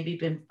job, maybe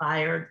been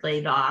fired,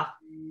 laid off.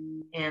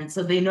 And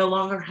so they no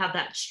longer have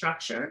that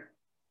structure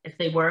if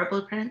they were a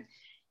blueprint.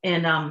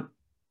 And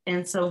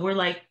so we're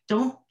like,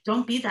 don't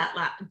be that,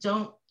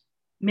 don't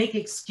make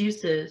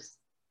excuses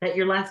that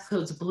your last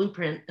code's a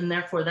blueprint and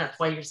therefore that's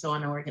why you're so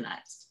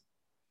unorganized.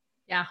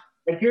 Yeah.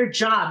 Like, your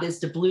job is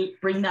to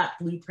bring that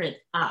blueprint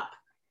up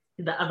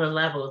to the other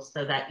levels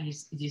so that you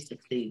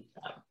succeed.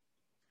 So,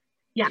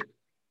 yeah.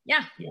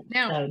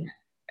 No, so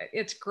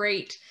it's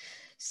great.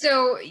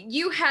 So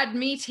you had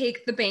me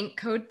take the bank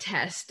code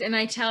test, and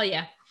I tell you,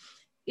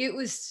 it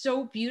was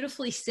so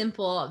beautifully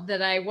simple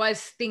that I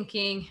was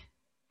thinking,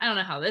 I don't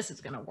know how this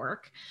is going to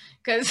work,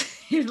 because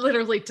it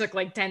literally took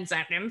like 10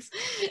 seconds.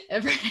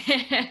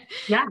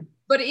 Yeah.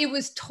 But it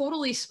was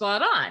totally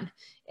spot on.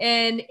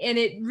 And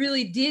it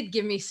really did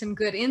give me some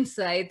good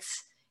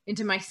insights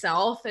into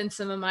myself and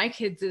some of my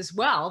kids as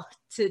well.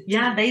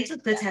 They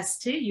took the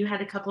test too. You had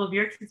a couple of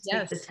your kids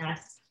take the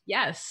test.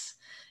 Yes.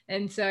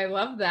 And so I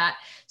love that.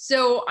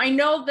 So I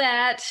know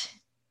that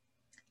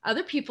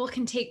other people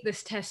can take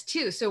this test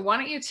too. So why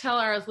don't you tell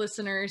our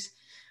listeners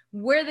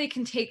where they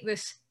can take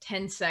this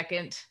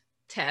 10-second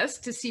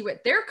test to see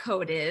what their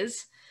code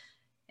is,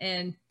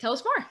 and tell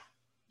us more.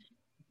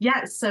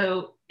 Yeah,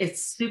 so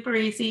it's super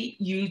easy.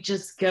 You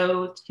just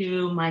go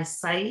to my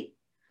site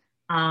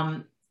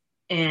and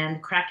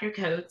crack your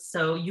code.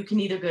 So you can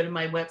either go to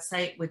my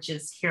website, which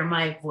is Hear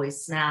My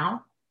Voice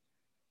Now,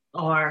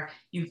 or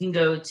you can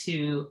go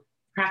to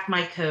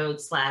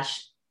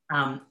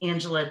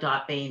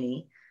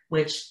crackmycode/Angela.Baney,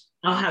 which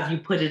I'll have you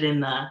put it in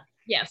the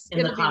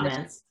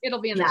comments. It'll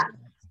be in the comments.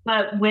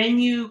 But when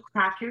you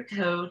crack your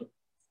code,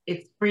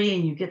 it's free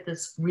and you get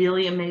this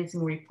really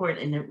amazing report,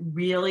 and it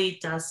really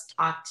does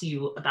talk to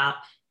you about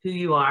who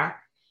you are.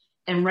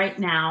 And right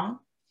now,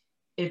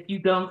 if you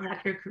go and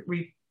crack your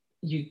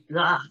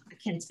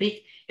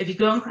If you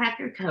go and crack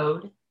your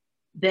code,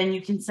 then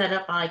you can set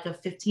up like a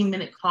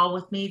 15-minute call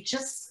with me,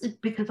 just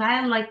because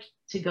I like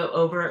to go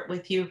over it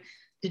with you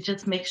to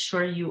just make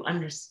sure you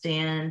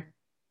understand,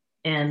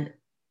 and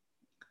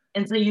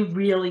so you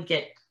really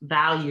get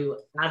value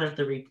out of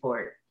the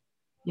report.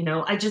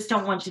 I just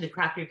don't want you to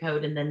crack your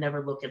code and then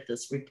never look at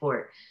this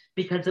report,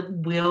 because it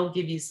will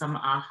give you some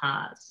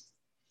ahas.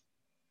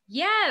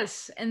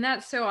 Yes. And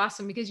that's so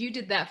awesome, because you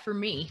did that for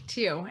me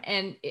too.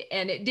 And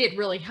it did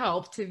really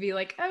help to be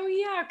like, oh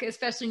yeah,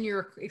 especially when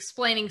you're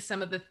explaining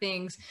some of the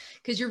things,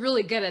 because you're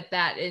really good at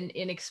that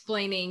in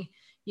explaining,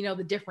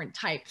 the different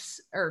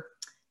types, or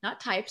not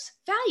types,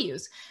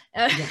 values.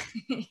 Yeah.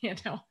 You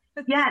know.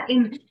 Yeah,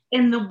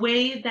 in the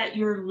way that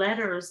your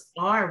letters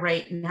are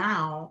right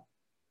now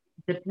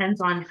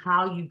depends on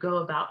how you go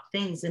about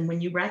things. And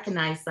when you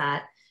recognize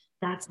that,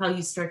 that's how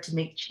you start to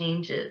make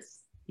changes.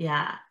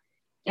 Yeah.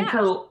 And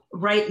so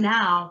right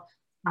now,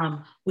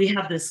 we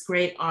have this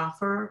great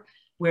offer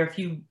where if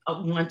you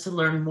want to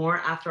learn more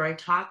after I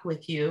talk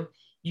with you,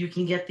 you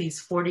can get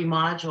these 40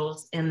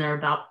 modules, and they're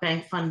about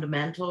bank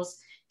fundamentals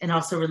and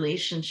also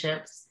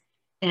relationships.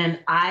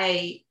 And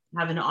I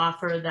have an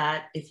offer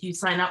that if you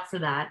sign up for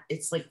that,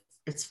 it's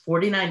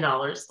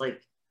 $49.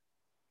 Like,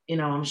 you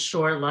know, I'm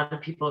sure a lot of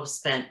people have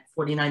spent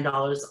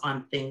 $49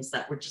 on things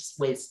that were just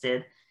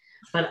wasted.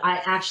 But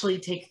I actually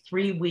take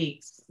 3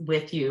 weeks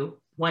with you,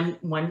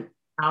 one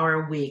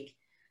hour a week,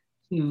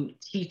 to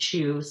teach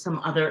you some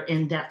other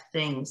in-depth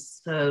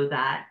things so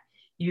that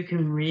you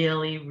can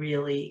really,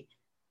 really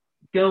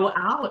go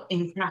out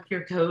and crack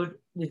your code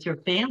with your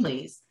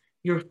families,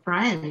 your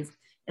friends,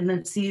 and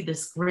then see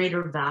this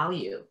greater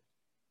value.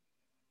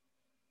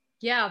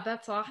 Yeah,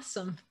 that's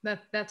awesome.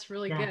 That's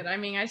really good. I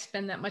mean, I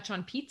spend that much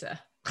on pizza.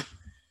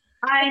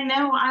 I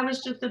know. I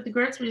was just at the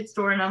grocery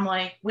store and I'm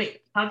like,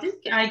 wait, how did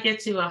I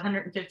get to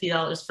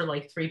 $150 for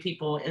like 3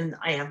 people and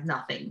I have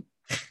nothing?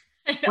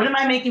 What am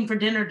I making for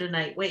dinner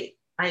tonight? Wait,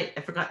 I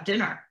forgot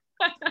dinner.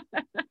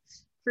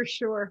 For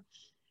sure.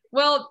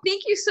 Well,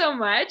 thank you so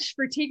much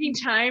for taking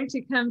time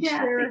to come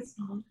share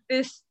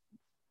this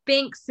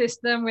bank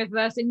system with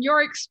us and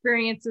your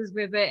experiences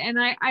with it. And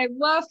I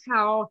love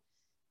how,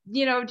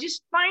 you know,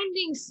 just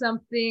finding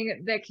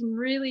something that can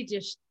really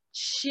just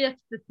shift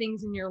the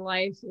things in your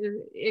life,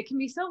 it can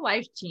be so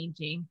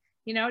life-changing.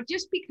 You know,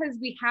 just because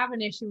we have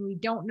an issue and we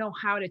don't know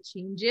how to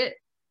change it,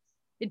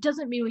 it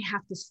doesn't mean we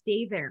have to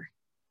stay there.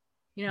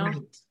 You know,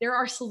 there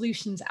are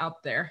solutions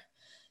out there.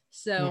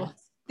 So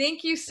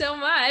thank you so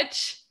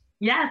much.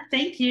 Yeah,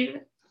 thank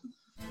you.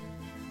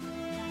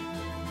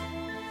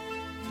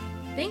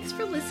 Thanks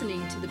for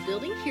listening to the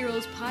Building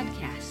Heroes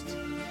podcast.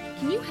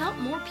 Can you help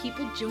more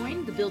people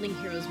join the Building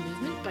Heroes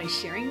movement by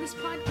sharing this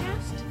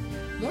podcast?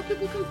 More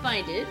people can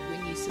find it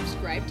when you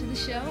subscribe to the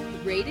show,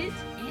 rate it,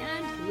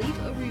 and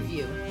leave a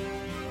review.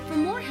 For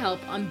more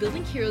help on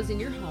building heroes in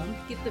your home,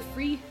 get the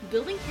free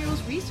Building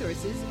Heroes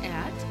resources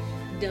at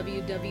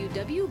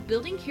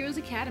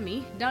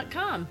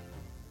www.buildingheroesacademy.com.